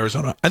better than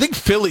Arizona. I think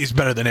Philly's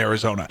better than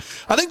Arizona.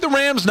 I think the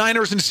Rams,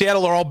 Niners, and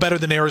Seattle are all better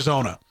than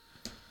Arizona.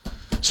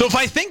 So if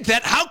I think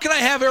that, how can I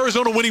have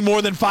Arizona winning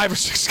more than 5 or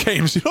 6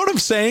 games? You know what I'm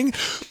saying?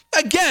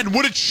 Again,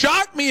 would it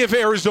shock me if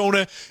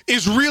Arizona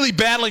is really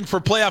battling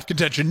for playoff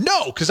contention?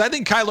 No, because I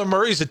think Kyler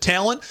Murray is a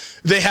talent.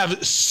 They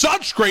have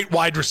such great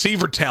wide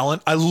receiver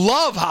talent. I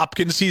love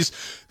Hopkins. He's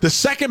the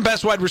second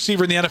best wide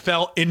receiver in the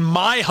NFL, in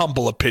my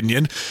humble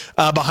opinion,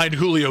 behind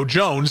Julio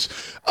Jones.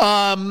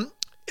 But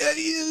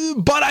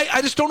I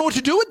just don't know what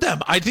to do with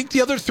them. I think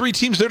the other 3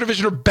 teams in their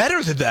division are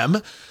better than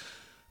them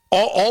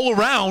all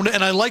around,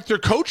 and I like their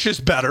coaches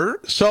better,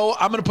 so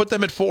I'm going to put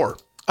them at 4.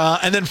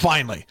 And then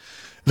finally,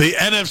 the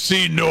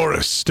NFC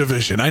Norris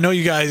division. I know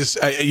you guys,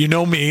 you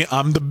know me,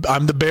 I'm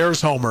the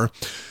Bears homer,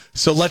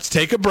 so let's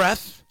take a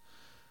breath.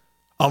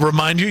 I'll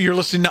remind you, you're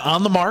listening to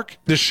On the Mark.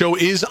 This show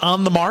is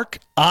On the Mark.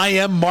 I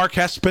am Mark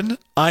Hespin.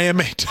 I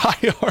am a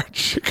diehard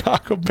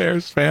Chicago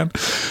Bears fan.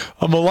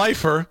 I'm a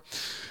lifer.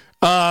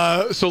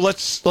 So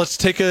let's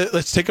take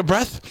a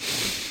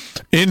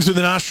breath. Into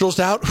the nostrils,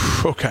 out.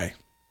 Okay.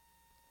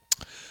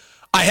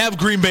 I have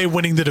Green Bay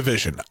winning the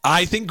division.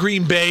 I think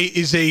Green Bay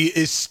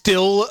is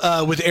still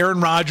with Aaron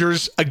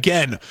Rodgers.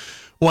 Again,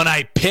 when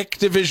I pick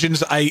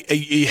divisions,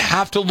 you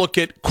have to look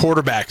at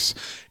quarterbacks.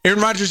 Aaron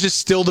Rodgers is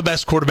still the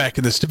best quarterback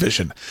in this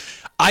division.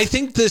 I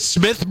think the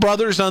Smith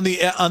brothers on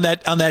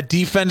that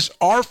defense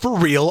are for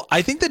real.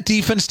 I think the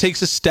defense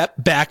takes a step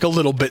back a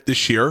little bit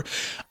this year.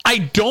 I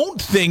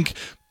don't think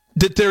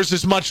that there's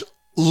as much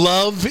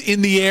love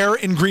in the air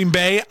in Green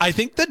Bay. I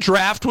think the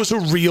draft was a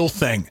real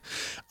thing.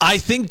 I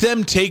think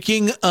them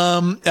taking,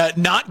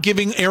 not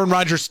giving Aaron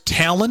Rodgers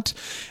talent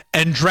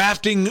and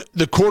drafting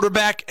the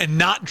quarterback and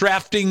not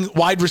drafting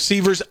wide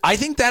receivers, I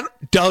think that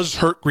does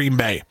hurt Green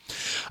Bay.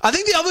 I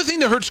think the other thing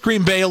that hurts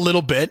Green Bay a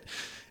little bit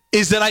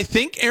is that I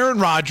think Aaron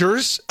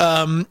Rodgers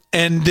and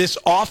this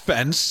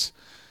offense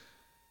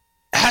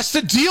has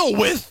to deal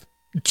with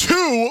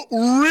two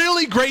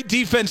really great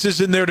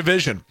defenses in their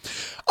division.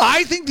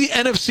 I think the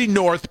NFC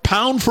North,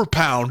 pound for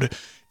pound,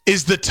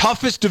 is the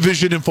toughest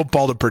division in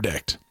football to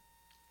predict.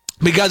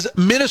 Because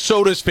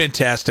Minnesota is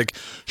fantastic.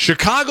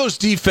 Chicago's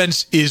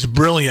defense is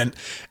brilliant.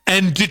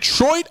 And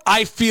Detroit,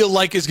 I feel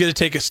like, is going to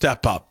take a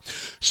step up.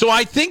 So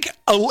I think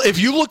if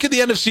you look at the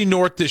NFC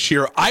North this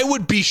year, I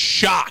would be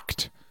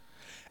shocked,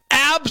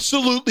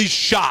 absolutely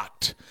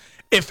shocked,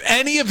 if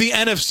any of the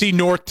NFC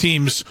North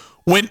teams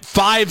went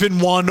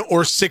 5-1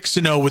 or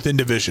 6-0 within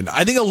division.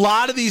 I think a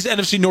lot of these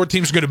NFC North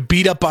teams are going to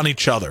beat up on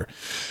each other.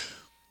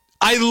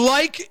 I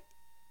like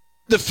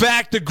the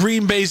fact that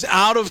Green Bay's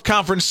out of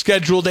conference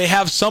schedule. They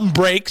have some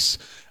breaks.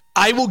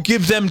 I will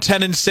give them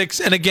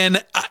 10-6. And again,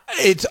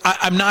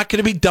 I'm not going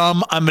to be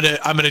dumb. I'm going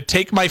to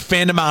take my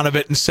fandom out of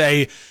it and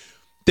say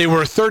they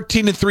were a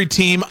 13-3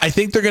 team. I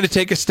think they're going to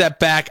take a step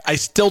back. I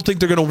still think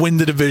they're going to win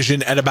the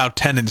division at about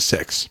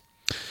 10-6.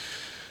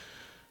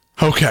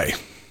 Okay.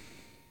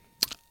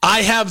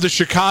 I have the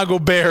Chicago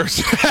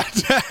Bears.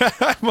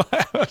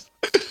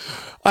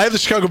 I have the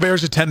Chicago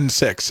Bears at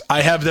 10-6.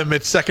 I have them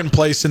at second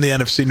place in the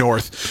NFC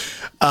North.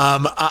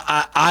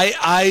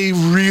 I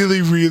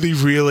really, really,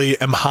 really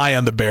am high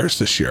on the Bears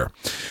this year.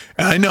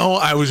 And I know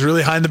I was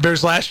really high on the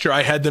Bears last year.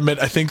 I had them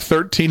at, I think,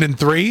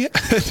 13-3.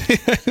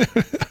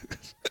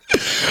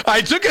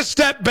 I took a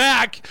step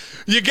back.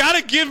 You got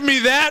to give me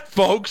that,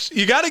 folks.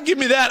 You got to give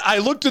me that. I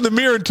looked in the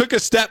mirror and took a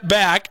step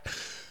back.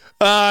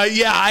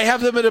 I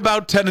have them at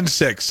about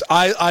 10-6.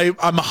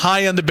 I'm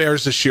high on the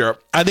Bears this year.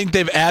 I think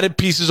they've added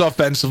pieces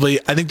offensively.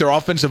 I think their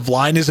offensive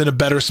line is in a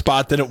better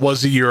spot than it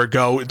was a year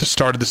ago at the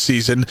start of the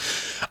season.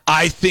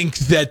 I think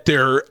that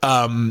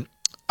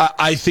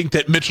I think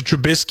that Mitchell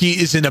Trubisky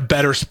is in a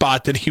better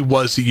spot than he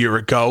was a year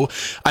ago.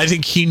 I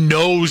think he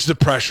knows the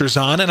pressure's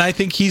on, and I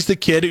think he's the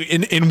kid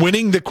in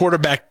winning the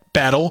quarterback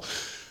battle.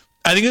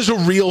 I think it's a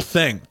real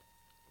thing.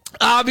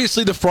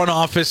 Obviously, the front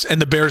office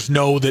and the Bears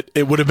know that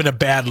it would have been a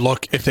bad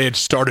look if they had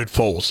started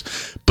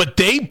Foles. But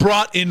they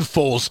brought in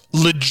Foles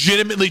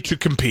legitimately to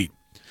compete.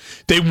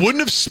 They wouldn't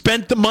have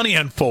spent the money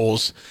on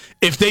Foles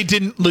if they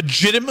didn't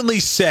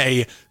legitimately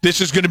say this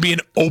is going to be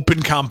an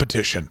open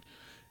competition.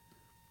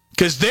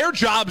 Because their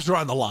jobs are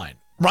on the line.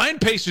 Ryan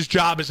Pace's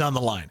job is on the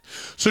line.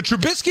 So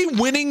Trubisky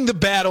winning the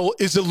battle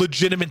is a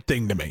legitimate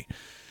thing to me.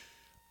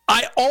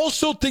 I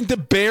also think the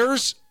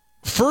Bears'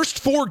 first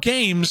 4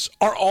 games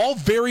are all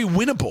very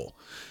winnable.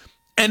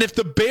 And if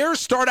the Bears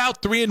start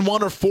out 3-1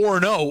 or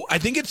 4-0, I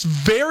think it's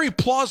very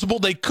plausible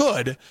they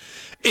could.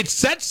 It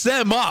sets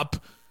them up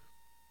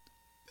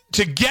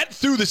to get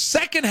through the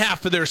second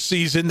half of their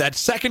season, that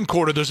second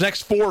quarter, those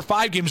next 4 or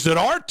 5 games that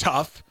are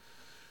tough,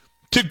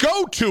 to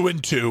go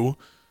 2-2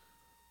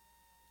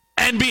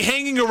 and be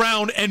hanging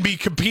around and be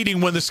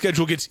competing when the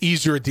schedule gets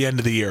easier at the end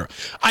of the year.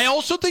 I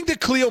also think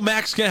that Khalil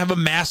Mack's going to have a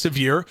massive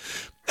year.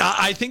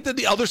 I think that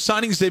the other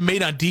signings they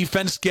made on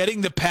defense,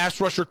 getting the pass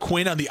rusher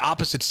Quinn on the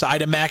opposite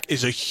side of Mack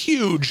is a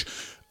huge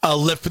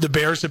lift for the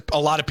Bears that a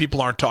lot of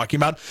people aren't talking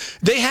about.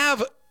 They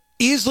have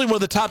easily one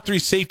of the top 3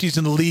 safeties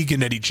in the league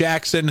in Eddie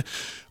Jackson.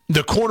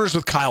 The corners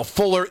with Kyle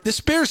Fuller.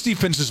 This Bears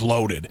defense is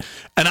loaded.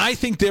 And I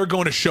think they're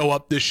going to show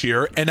up this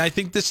year. And I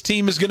think this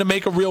team is going to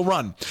make a real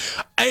run.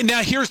 And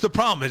now here's the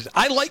problem is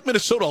I like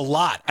Minnesota a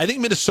lot. I think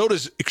Minnesota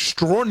is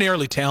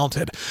extraordinarily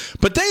talented.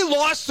 But they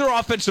lost their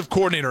offensive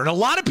coordinator. And a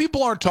lot of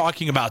people aren't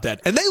talking about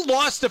that. And they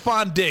lost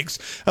Stephon Diggs.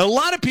 And a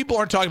lot of people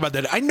aren't talking about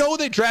that. I know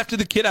they drafted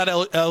the kid out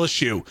of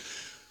LSU.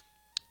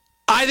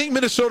 I think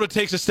Minnesota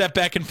takes a step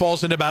back and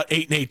falls into about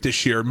 8-8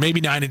 this year. Maybe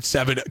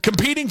 9-7.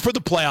 Competing for the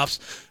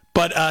playoffs.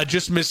 But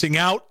just missing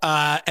out.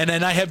 And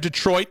then I have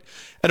Detroit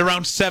at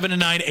around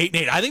 7-9,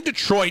 8-8. I think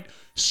Detroit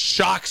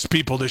shocks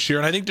people this year,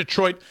 and I think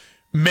Detroit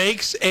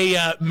makes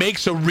a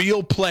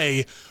real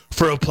play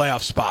for a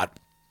playoff spot.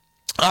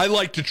 I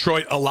like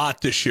Detroit a lot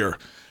this year.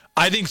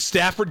 I think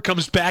Stafford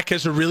comes back,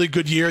 has a really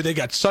good year. They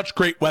got such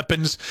great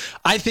weapons.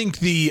 I think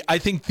the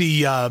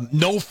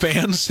no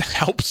fans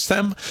helps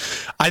them.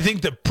 I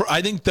think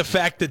the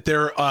fact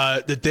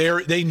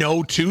that they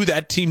know too,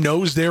 that team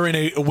knows they're in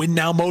a win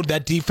now mode.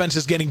 That defense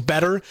is getting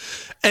better,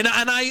 and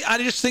I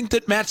just think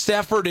that Matt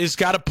Stafford has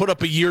got to put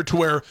up a year to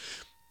where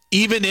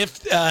even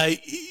if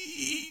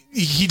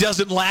he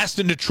doesn't last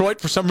in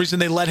Detroit for some reason,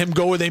 they let him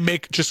go or they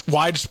make just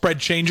widespread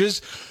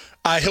changes.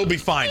 He'll be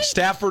fine.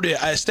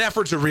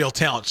 Stafford's a real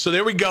talent. So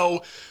there we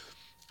go.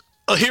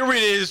 Here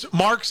it is.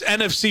 Mark's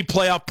NFC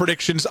playoff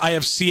predictions. I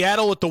have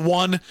Seattle at the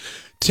 1,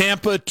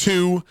 Tampa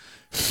 2,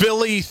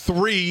 Philly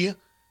 3,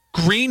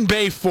 Green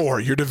Bay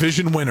 4, your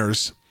division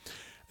winners.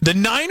 The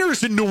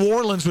Niners in New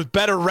Orleans with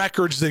better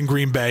records than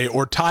Green Bay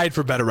or tied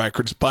for better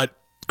records, but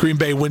Green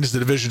Bay wins the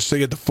division, so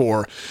they get the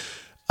 4.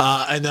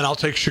 And then I'll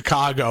take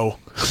Chicago.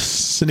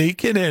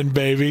 Sneaking in,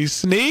 baby.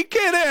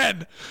 Sneaking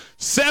in.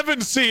 7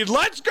 seed.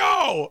 Let's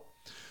go.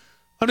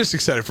 I'm just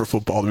excited for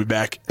football to be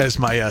back as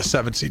my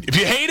 7 seed. If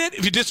you hate it,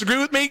 if you disagree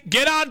with me,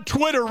 get on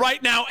Twitter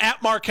right now,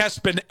 at Mark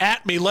Hespin,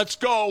 at me. Let's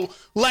go.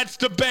 Let's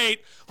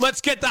debate. Let's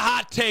get the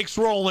hot takes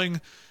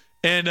rolling.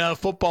 and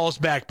football's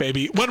back,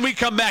 baby. When we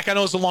come back, I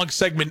know it's a long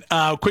segment.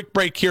 Quick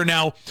break here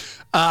now.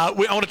 I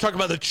want to talk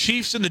about the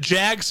Chiefs and the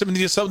Jags, some of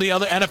the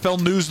other NFL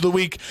news of the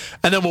week,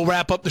 and then we'll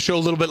wrap up the show a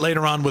little bit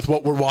later on with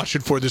what we're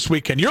watching for this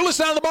weekend. You're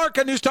listening on the Mark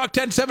on News Talk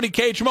 1070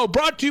 KHMO,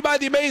 brought to you by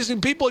the amazing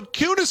people at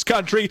Cunis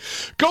Country.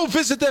 Go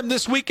visit them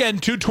this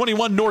weekend,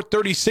 221 North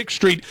 36th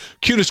Street,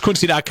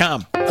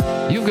 CunisQuincy.com.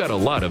 You've got a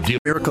lot of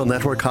Miracle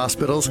Network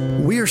hospitals,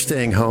 we're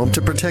staying home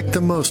to protect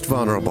the most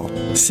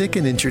vulnerable, sick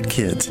and injured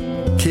kids.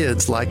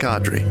 Kids like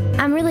Audrey.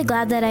 I'm really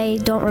glad that I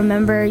don't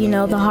remember,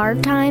 the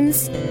hard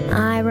times.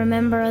 I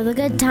remember the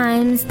good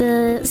times,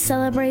 the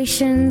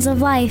celebrations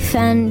of life,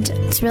 and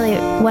it's really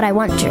what I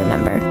want to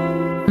remember.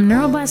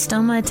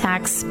 Neuroblastoma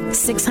attacks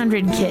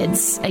 600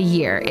 kids a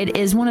year. It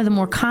is one of the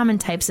more common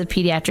types of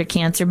pediatric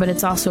cancer, but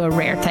it's also a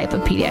rare type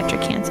of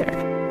pediatric cancer.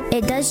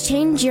 It does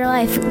change your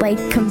life,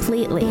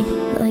 completely.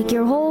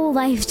 Your whole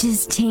life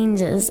just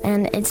changes,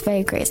 and it's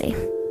very crazy.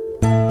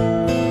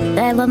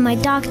 I love my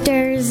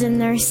doctors and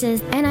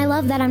nurses, and I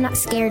love that I'm not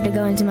scared to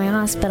go into my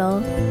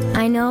hospital.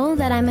 I know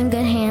that I'm in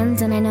good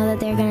hands, and I know that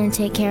they're going to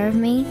take care of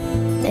me.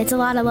 It's a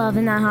lot of love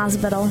in that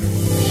hospital.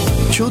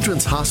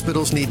 Children's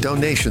hospitals need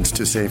donations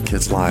to save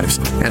kids' lives,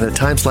 and at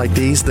times like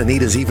these, the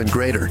need is even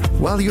greater.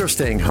 While you're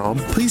staying home,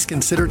 please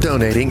consider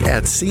donating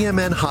at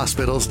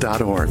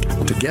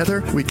cmnhospitals.org.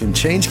 Together, we can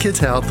change kids'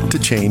 health to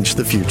change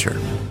the future.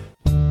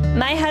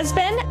 My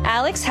husband,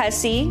 Alex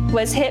Hussey,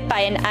 was hit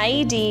by an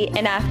IED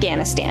in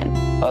Afghanistan.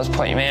 I was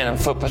point man in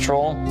foot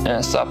patrol, and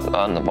I stopped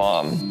on the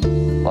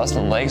bomb. Lost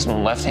my legs and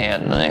my left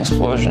hand in an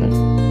explosion.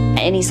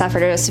 And he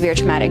suffered a severe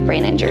traumatic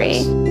brain injury.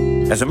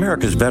 As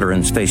America's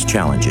veterans face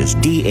challenges,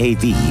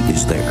 DAV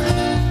is there.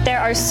 There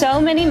are so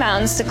many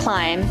mountains to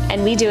climb,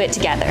 and we do it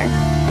together.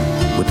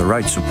 With the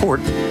right support,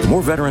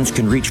 more veterans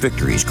can reach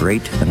victories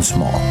great and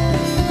small.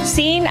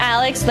 Seeing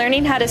Alex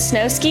learning how to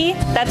snow ski,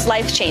 that's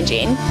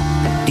life-changing.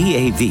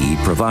 DAV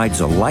provides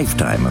a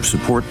lifetime of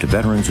support to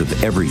veterans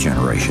of every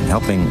generation,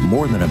 helping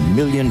more than 1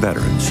 million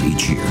veterans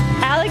each year.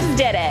 Alex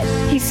did it.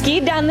 He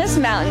skied down this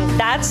mountain.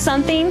 That's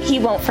something he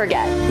won't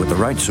forget. With the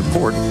right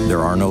support,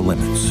 there are no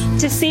limits.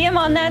 To see him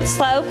on that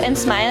slope and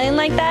smiling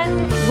like that,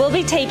 we'll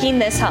be taking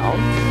this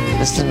home.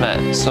 This has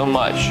meant so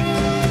much.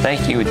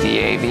 Thank you,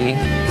 DAV.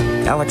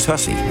 Alex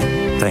Hussey,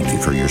 thank you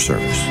for your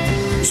service.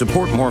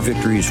 Support more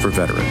victories for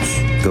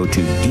veterans. Go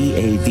to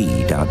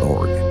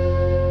DAV.org.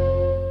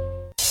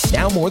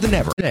 Now more than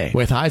ever.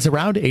 With highs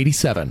around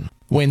 87.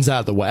 Winds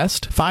out of the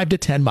west, 5 to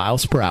 10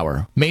 miles per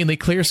hour. Mainly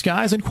clear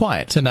skies and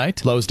quiet.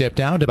 Tonight, lows dip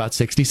down to about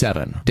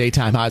 67.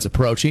 Daytime highs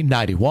approaching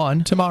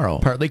 91. Tomorrow,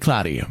 partly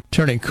cloudy.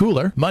 Turning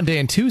cooler Monday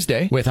and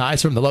Tuesday, with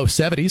highs from the low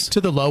 70s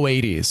to the low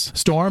 80s.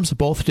 Storms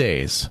both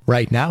days.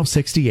 Right now,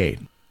 68.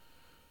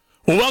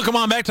 Well, welcome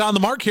on back to On the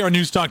Mark here on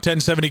News Talk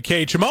 1070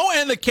 KHMO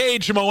and the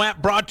KHMO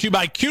app, brought to you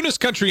by Cunis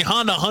Country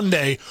Honda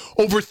Hyundai.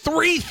 Over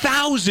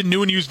 3,000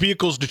 new and used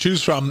vehicles to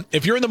choose from.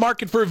 If you're in the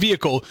market for a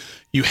vehicle,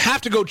 you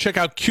have to go check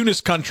out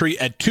Cunis Country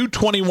at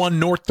 221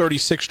 North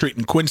 36th Street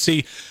in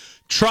Quincy.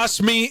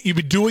 Trust me, you'd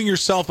be doing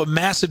yourself a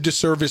massive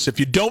disservice if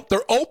you don't.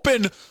 They're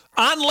open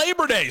on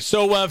Labor Day.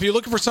 So if you're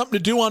looking for something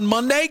to do on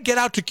Monday, get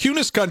out to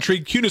Cunis Country,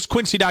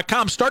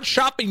 CunisQuincy.com. Start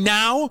shopping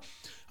now.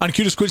 On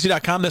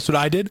CunisQuincy.com, that's what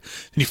I did.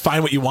 And you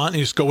find what you want, and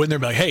you just go in there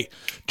and be like, hey,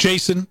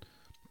 Jason,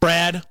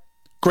 Brad,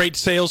 great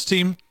sales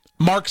team.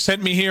 Mark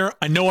sent me here.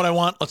 I know what I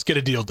want. Let's get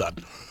a deal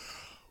done.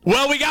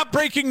 Well, we got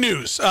breaking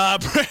news.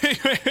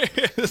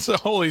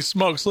 Holy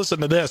smokes,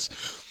 listen to this.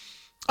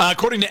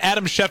 According to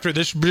Adam Schefter,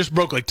 this just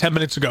broke like 10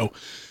 minutes ago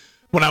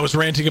when I was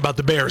ranting about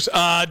the Bears.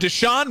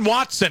 Deshaun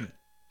Watson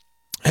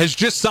has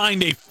just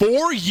signed a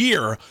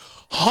 4-year,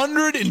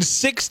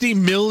 $160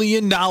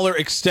 million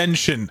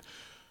extension.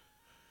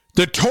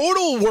 The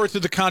total worth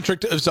of the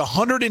contract is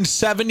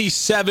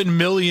 $177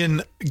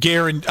 million.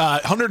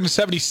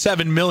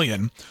 $177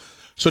 million.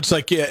 So it's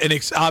like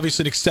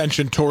obviously an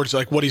extension towards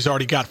like what he's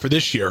already got for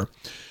this year.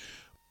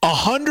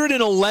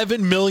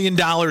 $111 million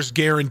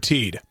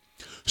guaranteed.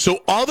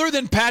 So other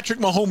than Patrick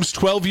Mahomes'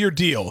 12-year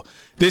deal,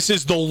 this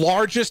is the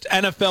largest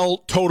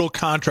NFL total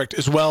contract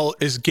as well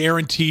as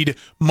guaranteed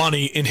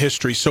money in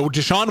history. So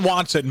Deshaun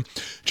Watson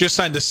just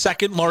signed the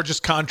second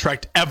largest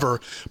contract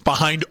ever,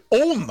 behind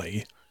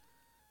only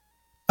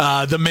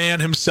the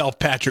man himself,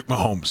 Patrick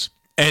Mahomes.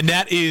 And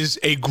that is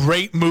a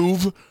great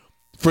move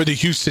for the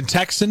Houston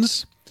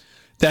Texans.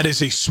 That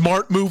is a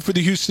smart move for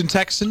the Houston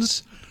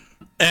Texans.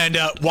 And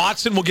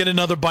Watson will get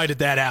another bite at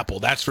that apple,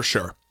 that's for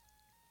sure.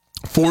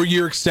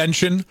 4-year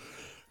extension.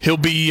 He'll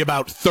be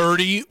about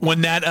 30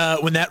 when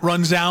that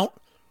runs out.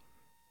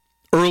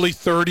 Early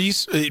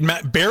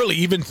 30s, barely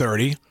even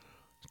 30.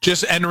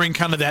 Just entering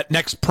kind of that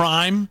next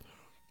prime.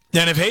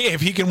 And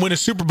if he can win a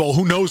Super Bowl,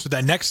 who knows what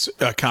that next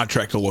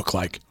contract will look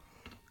like.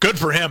 Good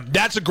for him.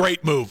 That's a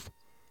great move.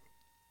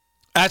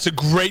 That's a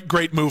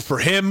great move for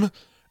him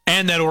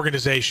and that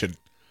organization.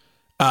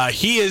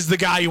 He is the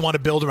guy you want to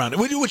build around.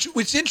 Which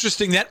is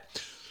interesting that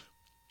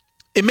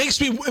it makes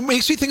me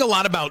think a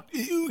lot about,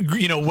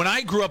 when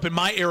I grew up in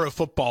my era of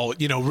football,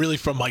 really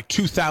from like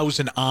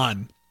 2000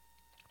 on,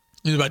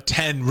 about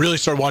 10, really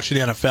started watching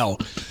the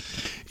NFL.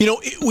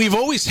 we've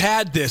always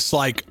had this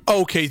like,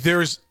 okay,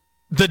 there's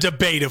the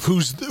debate of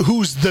who's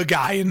the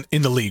guy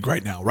in the league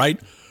right now, right?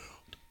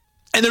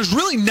 And there's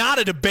really not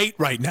a debate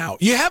right now.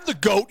 You have the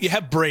GOAT, you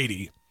have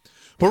Brady.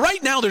 But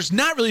right now, there's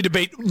not really a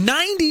debate.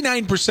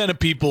 99% of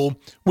people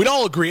would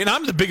all agree, and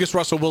I'm the biggest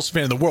Russell Wilson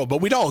fan in the world, but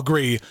we'd all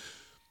agree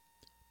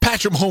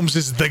Patrick Mahomes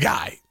is the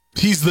guy.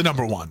 He's the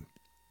number one.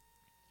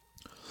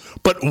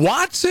 But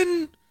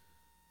Watson,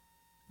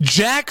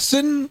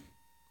 Jackson,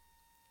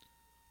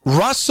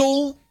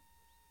 Russell,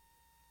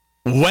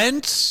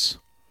 Wentz,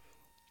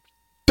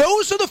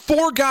 those are the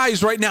four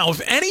guys right now.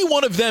 If any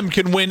one of them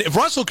can win, if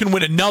Russell can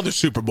win another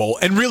Super Bowl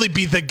and really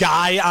be the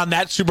guy on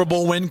that Super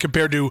Bowl win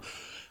compared to,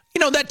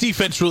 that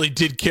defense really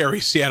did carry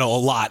Seattle a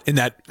lot in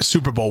that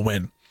Super Bowl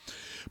win.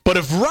 But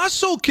if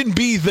Russell can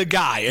be the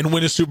guy and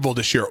win a Super Bowl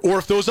this year, or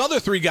if those other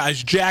three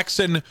guys,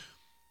 Jackson,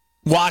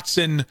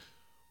 Watson,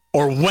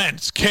 or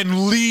Wentz,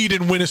 can lead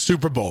and win a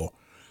Super Bowl,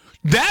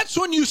 that's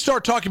when you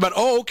start talking about,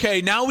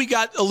 okay, now we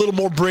got a little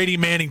more Brady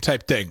Manning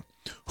type thing.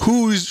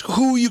 Who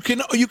you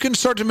can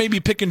start to maybe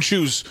pick and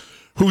choose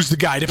who's the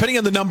guy, depending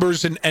on the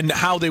numbers and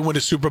how they win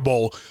a Super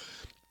Bowl.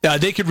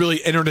 They could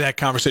really enter into that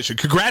conversation.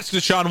 Congrats to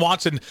Deshaun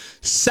Watson,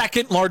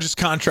 second largest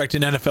contract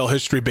in NFL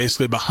history,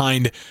 basically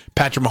behind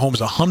Patrick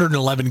Mahomes,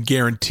 $111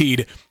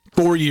 guaranteed,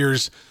 4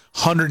 years,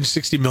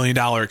 $160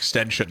 million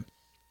extension.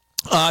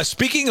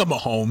 Speaking of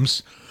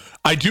Mahomes,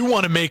 I do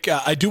want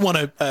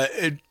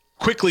to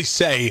quickly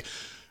say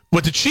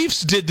what the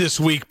Chiefs did this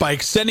week by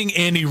extending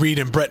Andy Reid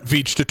and Brett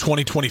Veach to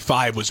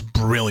 2025 was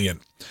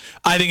brilliant.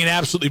 I think an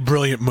absolutely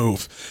brilliant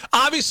move.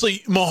 Obviously,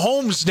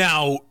 Mahomes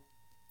now,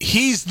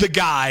 he's the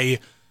guy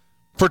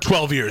for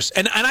 12 years.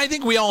 And I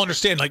think we all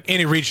understand, like,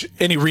 Andy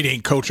Reid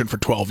ain't coaching for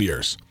 12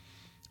 years.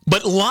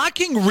 But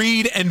locking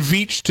Reid and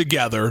Veach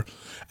together,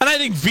 and I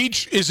think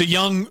Veach is a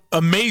young,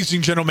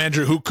 amazing general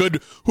manager who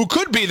could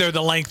be there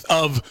the length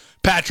of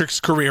Patrick's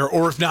career,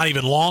 or if not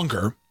even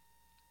longer.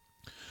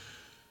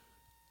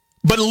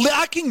 But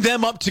locking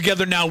them up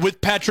together now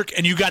with Patrick,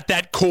 and you got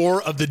that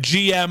core of the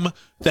GM,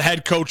 the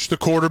head coach, the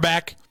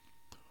quarterback,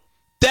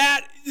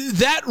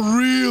 that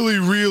really,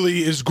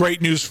 really is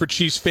great news for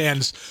Chiefs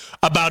fans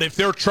about if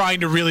they're trying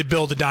to really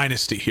build a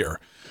dynasty here.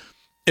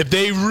 If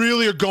they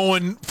really are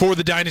going for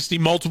the dynasty,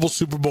 multiple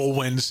Super Bowl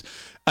wins,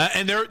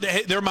 and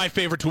they're my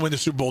favorite to win the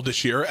Super Bowl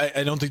this year.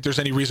 I don't think there's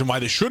any reason why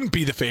they shouldn't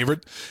be the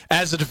favorite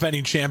as the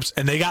defending champs,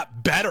 and they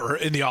got better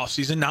in the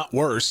offseason, not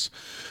worse.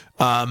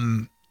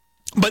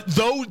 But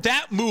though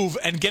that move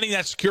and getting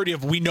that security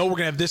of we know we're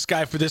going to have this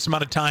guy for this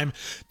amount of time,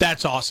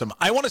 that's awesome.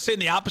 I want to say in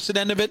the opposite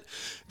end of it,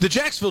 the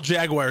Jacksonville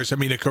Jaguars,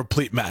 a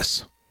complete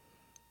mess.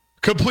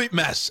 Complete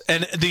mess.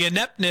 And the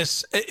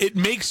ineptness, it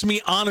makes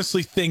me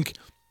honestly think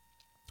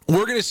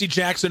we're going to see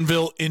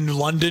Jacksonville in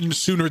London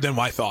sooner than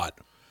I thought.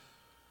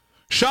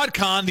 Shad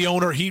Khan, the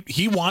owner,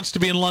 he wants to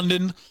be in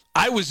London.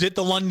 I was at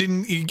the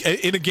London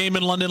in a game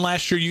in London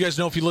last year. You guys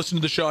know if you listen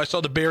to the show, I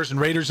saw the Bears and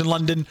Raiders in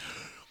London.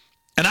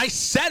 And I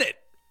said it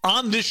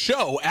on this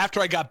show after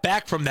I got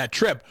back from that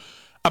trip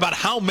about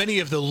how many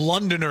of the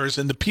Londoners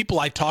and the people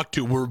I talked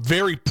to were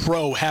very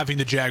pro having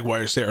the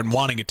Jaguars there and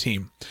wanting a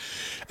team.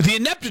 The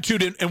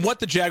ineptitude and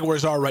what the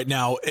Jaguars are right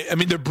now,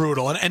 they're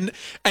brutal. And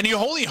you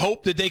only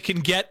hope that they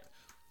can get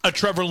a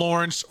Trevor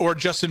Lawrence or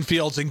Justin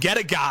Fields and get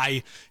a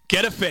guy,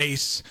 get a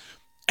face,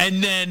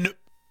 and then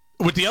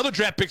with the other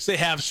draft picks they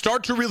have,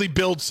 start to really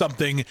build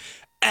something.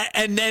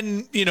 And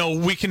then,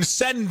 we can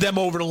send them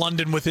over to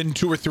London within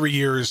 2 or 3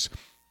 years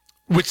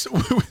with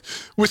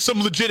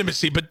some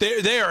legitimacy, but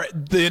they are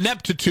the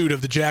ineptitude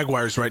of the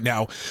Jaguars right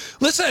now.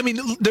 Listen,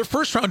 their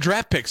first-round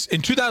draft picks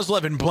in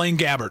 2011, Blaine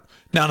Gabbert,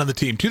 not on the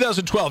team.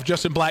 2012,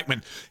 Justin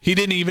Blackmon,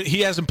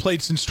 he hasn't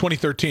played since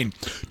 2013.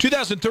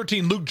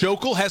 2013, Luke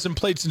Jokel hasn't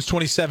played since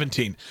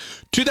 2017.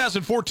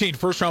 2014,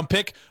 first-round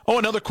pick.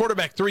 Another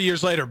quarterback 3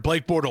 years later,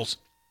 Blake Bortles,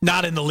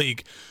 not in the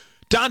league.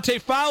 Dante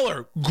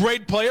Fowler,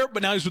 great player,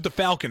 but now he's with the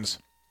Falcons.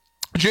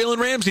 Jalen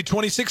Ramsey,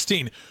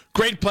 2016,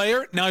 great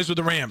player. Now he's with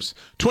the Rams.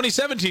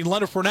 2017,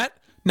 Leonard Fournette,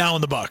 now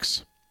in the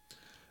Bucs.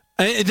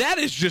 And that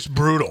is just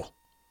brutal.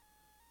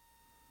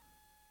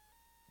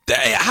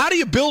 How do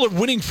you build a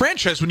winning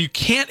franchise when you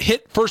can't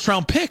hit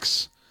first-round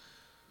picks?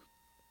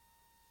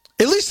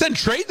 At least then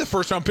trade the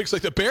first-round picks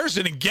like the Bears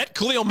did and get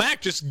Khalil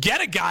Mack. Just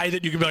get a guy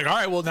that you can be like, all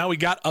right, well, now we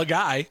got a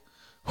guy.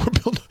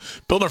 We're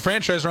building our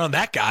franchise around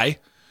that guy.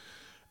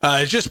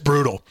 It's just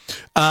brutal.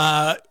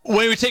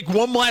 When we take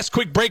one last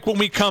quick break, when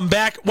we come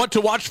back, what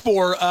to watch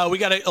for? We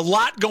got a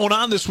lot going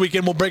on this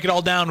weekend. We'll break it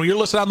all down. You're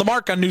listening on The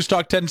Mark on News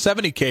Talk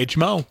 1070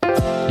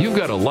 KHMO. You've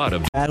got a lot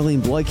of battling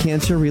blood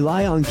cancer.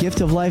 Rely on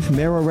Gift of Life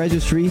Marrow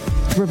Registry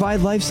to provide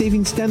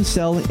life-saving stem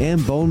cell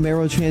and bone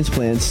marrow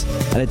transplants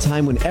at a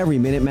time when every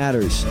minute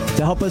matters.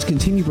 To help us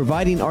continue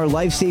providing our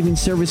life-saving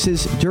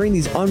services during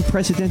these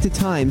unprecedented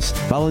times,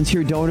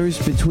 volunteer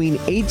donors between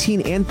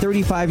 18 and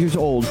 35 years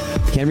old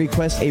can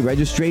request a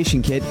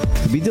registration kit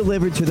to be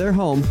delivered to their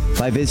home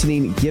by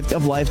visiting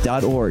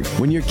giftoflife.org.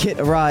 When your kit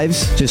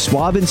arrives, just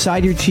swab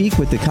inside your cheek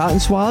with the cotton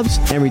swabs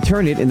and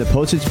return it in the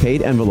postage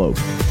paid envelope.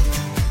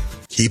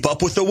 Keep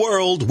up with the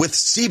world with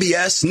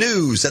CBS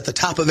News at the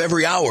top of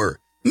every hour.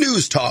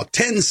 News Talk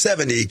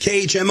 1070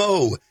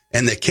 KHMO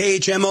and the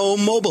KHMO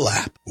mobile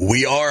app.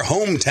 We are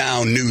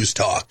Hometown News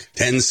Talk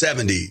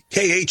 1070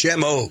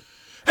 KHMO.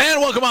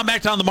 And welcome on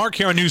back to On the Mark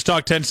here on News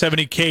Talk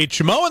 1070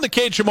 KHMO and the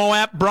KHMO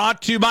app,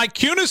 brought to you by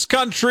Cunis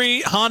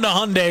Country Honda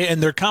Hyundai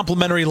and their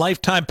complimentary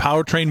lifetime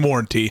powertrain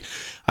warranty.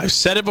 I've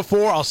said it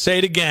before, I'll say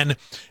it again.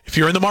 If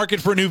you're in the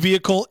market for a new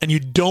vehicle and you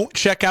don't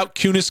check out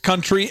Cunis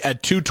Country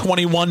at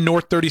 221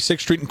 North 36th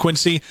Street in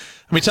Quincy,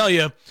 let me tell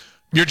you,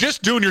 you're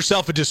just doing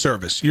yourself a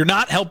disservice. You're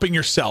not helping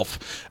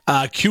yourself.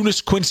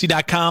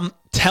 CunisQuincy.com.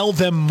 Tell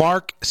them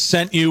Mark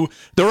sent you.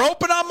 They're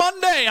open on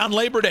Monday, on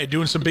Labor Day,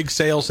 doing some big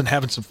sales and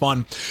having some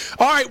fun.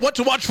 All right, what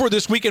to watch for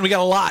this weekend? We got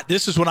a lot.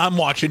 This is what I'm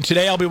watching.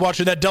 Today I'll be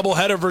watching that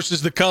doubleheader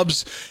versus the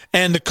Cubs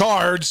and the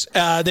Cards.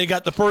 They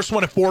got the first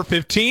one at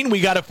 4:15.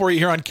 We got it for you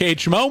here on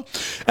KHMO.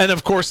 And,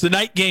 of course, the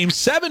night game,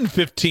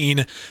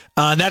 7:15.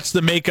 That's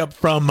the makeup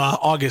from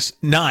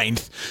August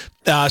 9th.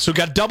 So we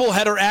got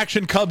doubleheader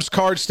action,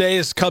 Cubs-Cards today,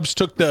 as Cubs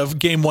took the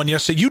game one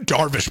yesterday. You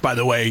Darvish, by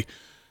the way.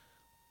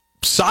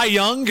 Cy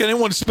Young, can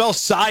anyone spell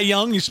Cy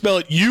Young? You spell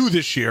it U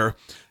this year.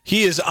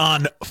 He is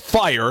on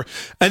fire.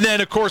 And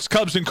then, of course,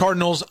 Cubs and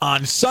Cardinals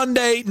on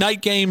Sunday,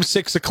 night game,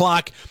 6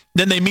 o'clock.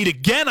 Then they meet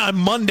again on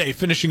Monday,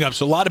 finishing up.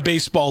 So a lot of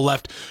baseball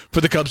left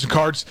for the Cubs and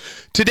Cards.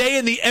 Today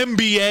in the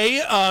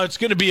NBA, it's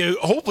going to be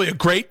hopefully a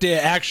great day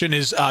of action,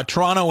 is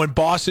Toronto and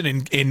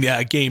Boston in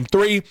Game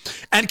 3.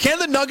 And can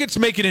the Nuggets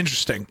make it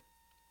interesting?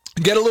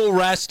 Get a little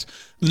rest.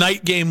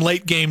 Night game,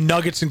 late game,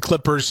 Nuggets and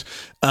Clippers.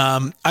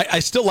 I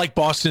still like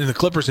Boston and the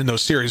Clippers in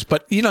those series,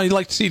 but, you'd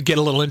like to see it get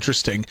a little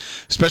interesting,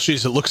 especially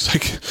as it looks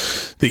like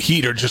the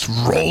Heat are just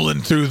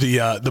rolling through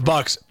the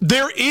Bucks.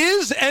 There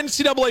is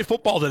NCAA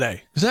football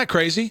today. Isn't that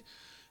crazy?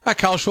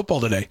 College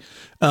football today.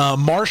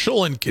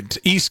 Marshall and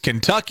East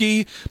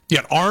Kentucky. You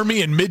got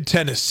Army and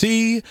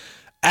Mid-Tennessee.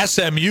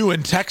 SMU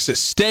and Texas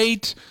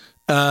State.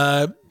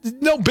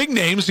 No big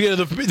names.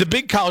 The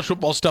big college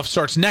football stuff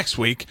starts next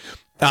week.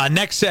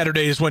 Next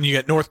Saturday is when you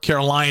get North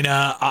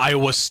Carolina,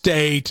 Iowa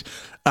State.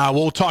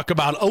 We'll talk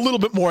about a little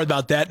bit more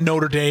about that,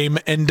 Notre Dame.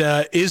 And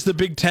is the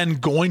Big Ten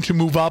going to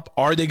move up?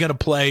 Are they going to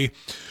play?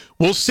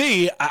 We'll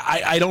see.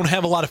 I don't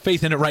have a lot of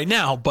faith in it right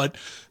now, but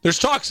there's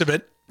talks of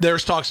it.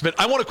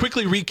 I want to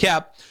quickly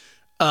recap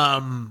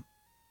from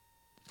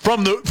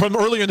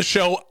earlier in the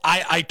show.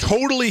 I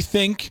totally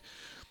think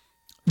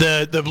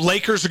the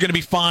Lakers are going to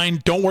be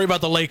fine. Don't worry about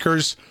the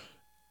Lakers.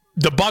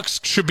 The Bucks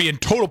should be in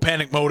total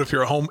panic mode if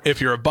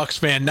you're a Bucks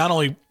fan, not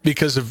only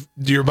because of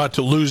you're about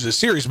to lose the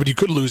series, but you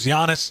could lose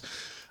Giannis.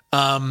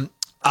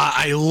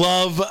 I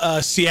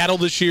love Seattle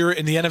this year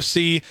in the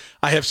NFC.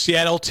 I have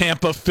Seattle,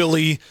 Tampa,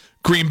 Philly,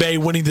 Green Bay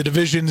winning the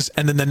divisions,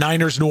 and then the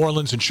Niners, New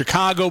Orleans, and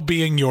Chicago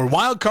being your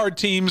wild card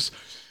teams.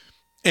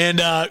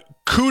 And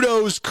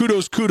kudos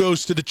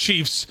to the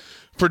Chiefs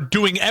for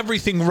doing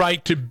everything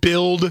right to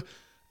build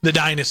the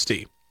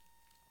dynasty.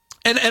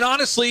 And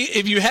honestly,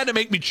 if you had to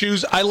make me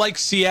choose, I like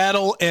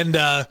Seattle and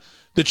the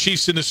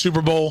Chiefs in the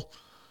Super Bowl.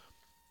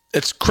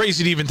 It's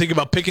crazy to even think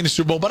about picking the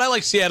Super Bowl, but I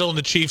like Seattle and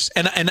the Chiefs,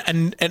 and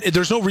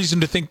there's no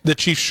reason to think the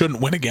Chiefs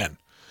shouldn't win again.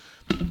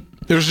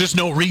 There's just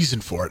no reason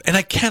for it, and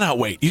I cannot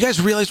wait. You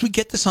guys realize we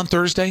get this on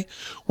Thursday?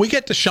 We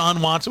get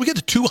Deshaun Watson. We get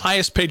the two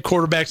highest paid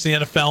quarterbacks in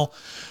the NFL,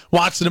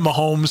 Watson and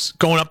Mahomes,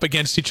 going up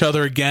against each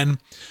other again.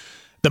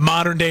 The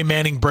modern-day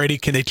Manning Brady,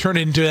 can they turn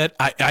into it?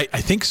 I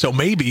think so,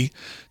 maybe.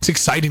 It's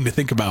exciting to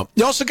think about.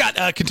 You also got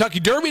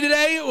Kentucky Derby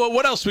today. Well,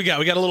 what else we got?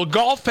 We got a little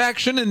golf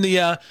action in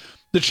the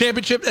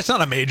championship. That's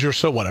not a major,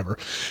 so whatever.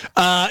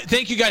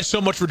 Thank you guys so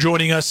much for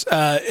joining us.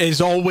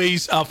 As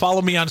always,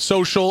 follow me on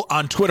social,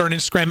 on Twitter and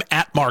Instagram,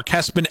 at Mark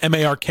Hespen,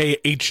 MarkHespen.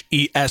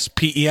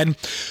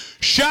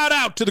 Shout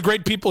out to the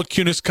great people at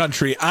Cunis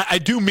Country. I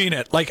do mean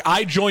it. Like,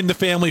 I joined the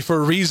family for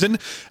a reason.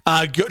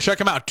 Go check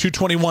them out,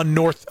 221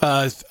 North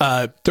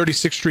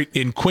 36th Street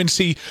in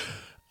Quincy,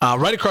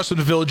 right across from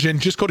the Village Inn.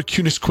 Just go to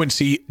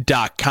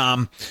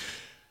CunisQuincy.com.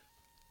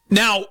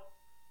 Now,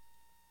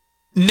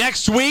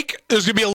 next week, there's going to be a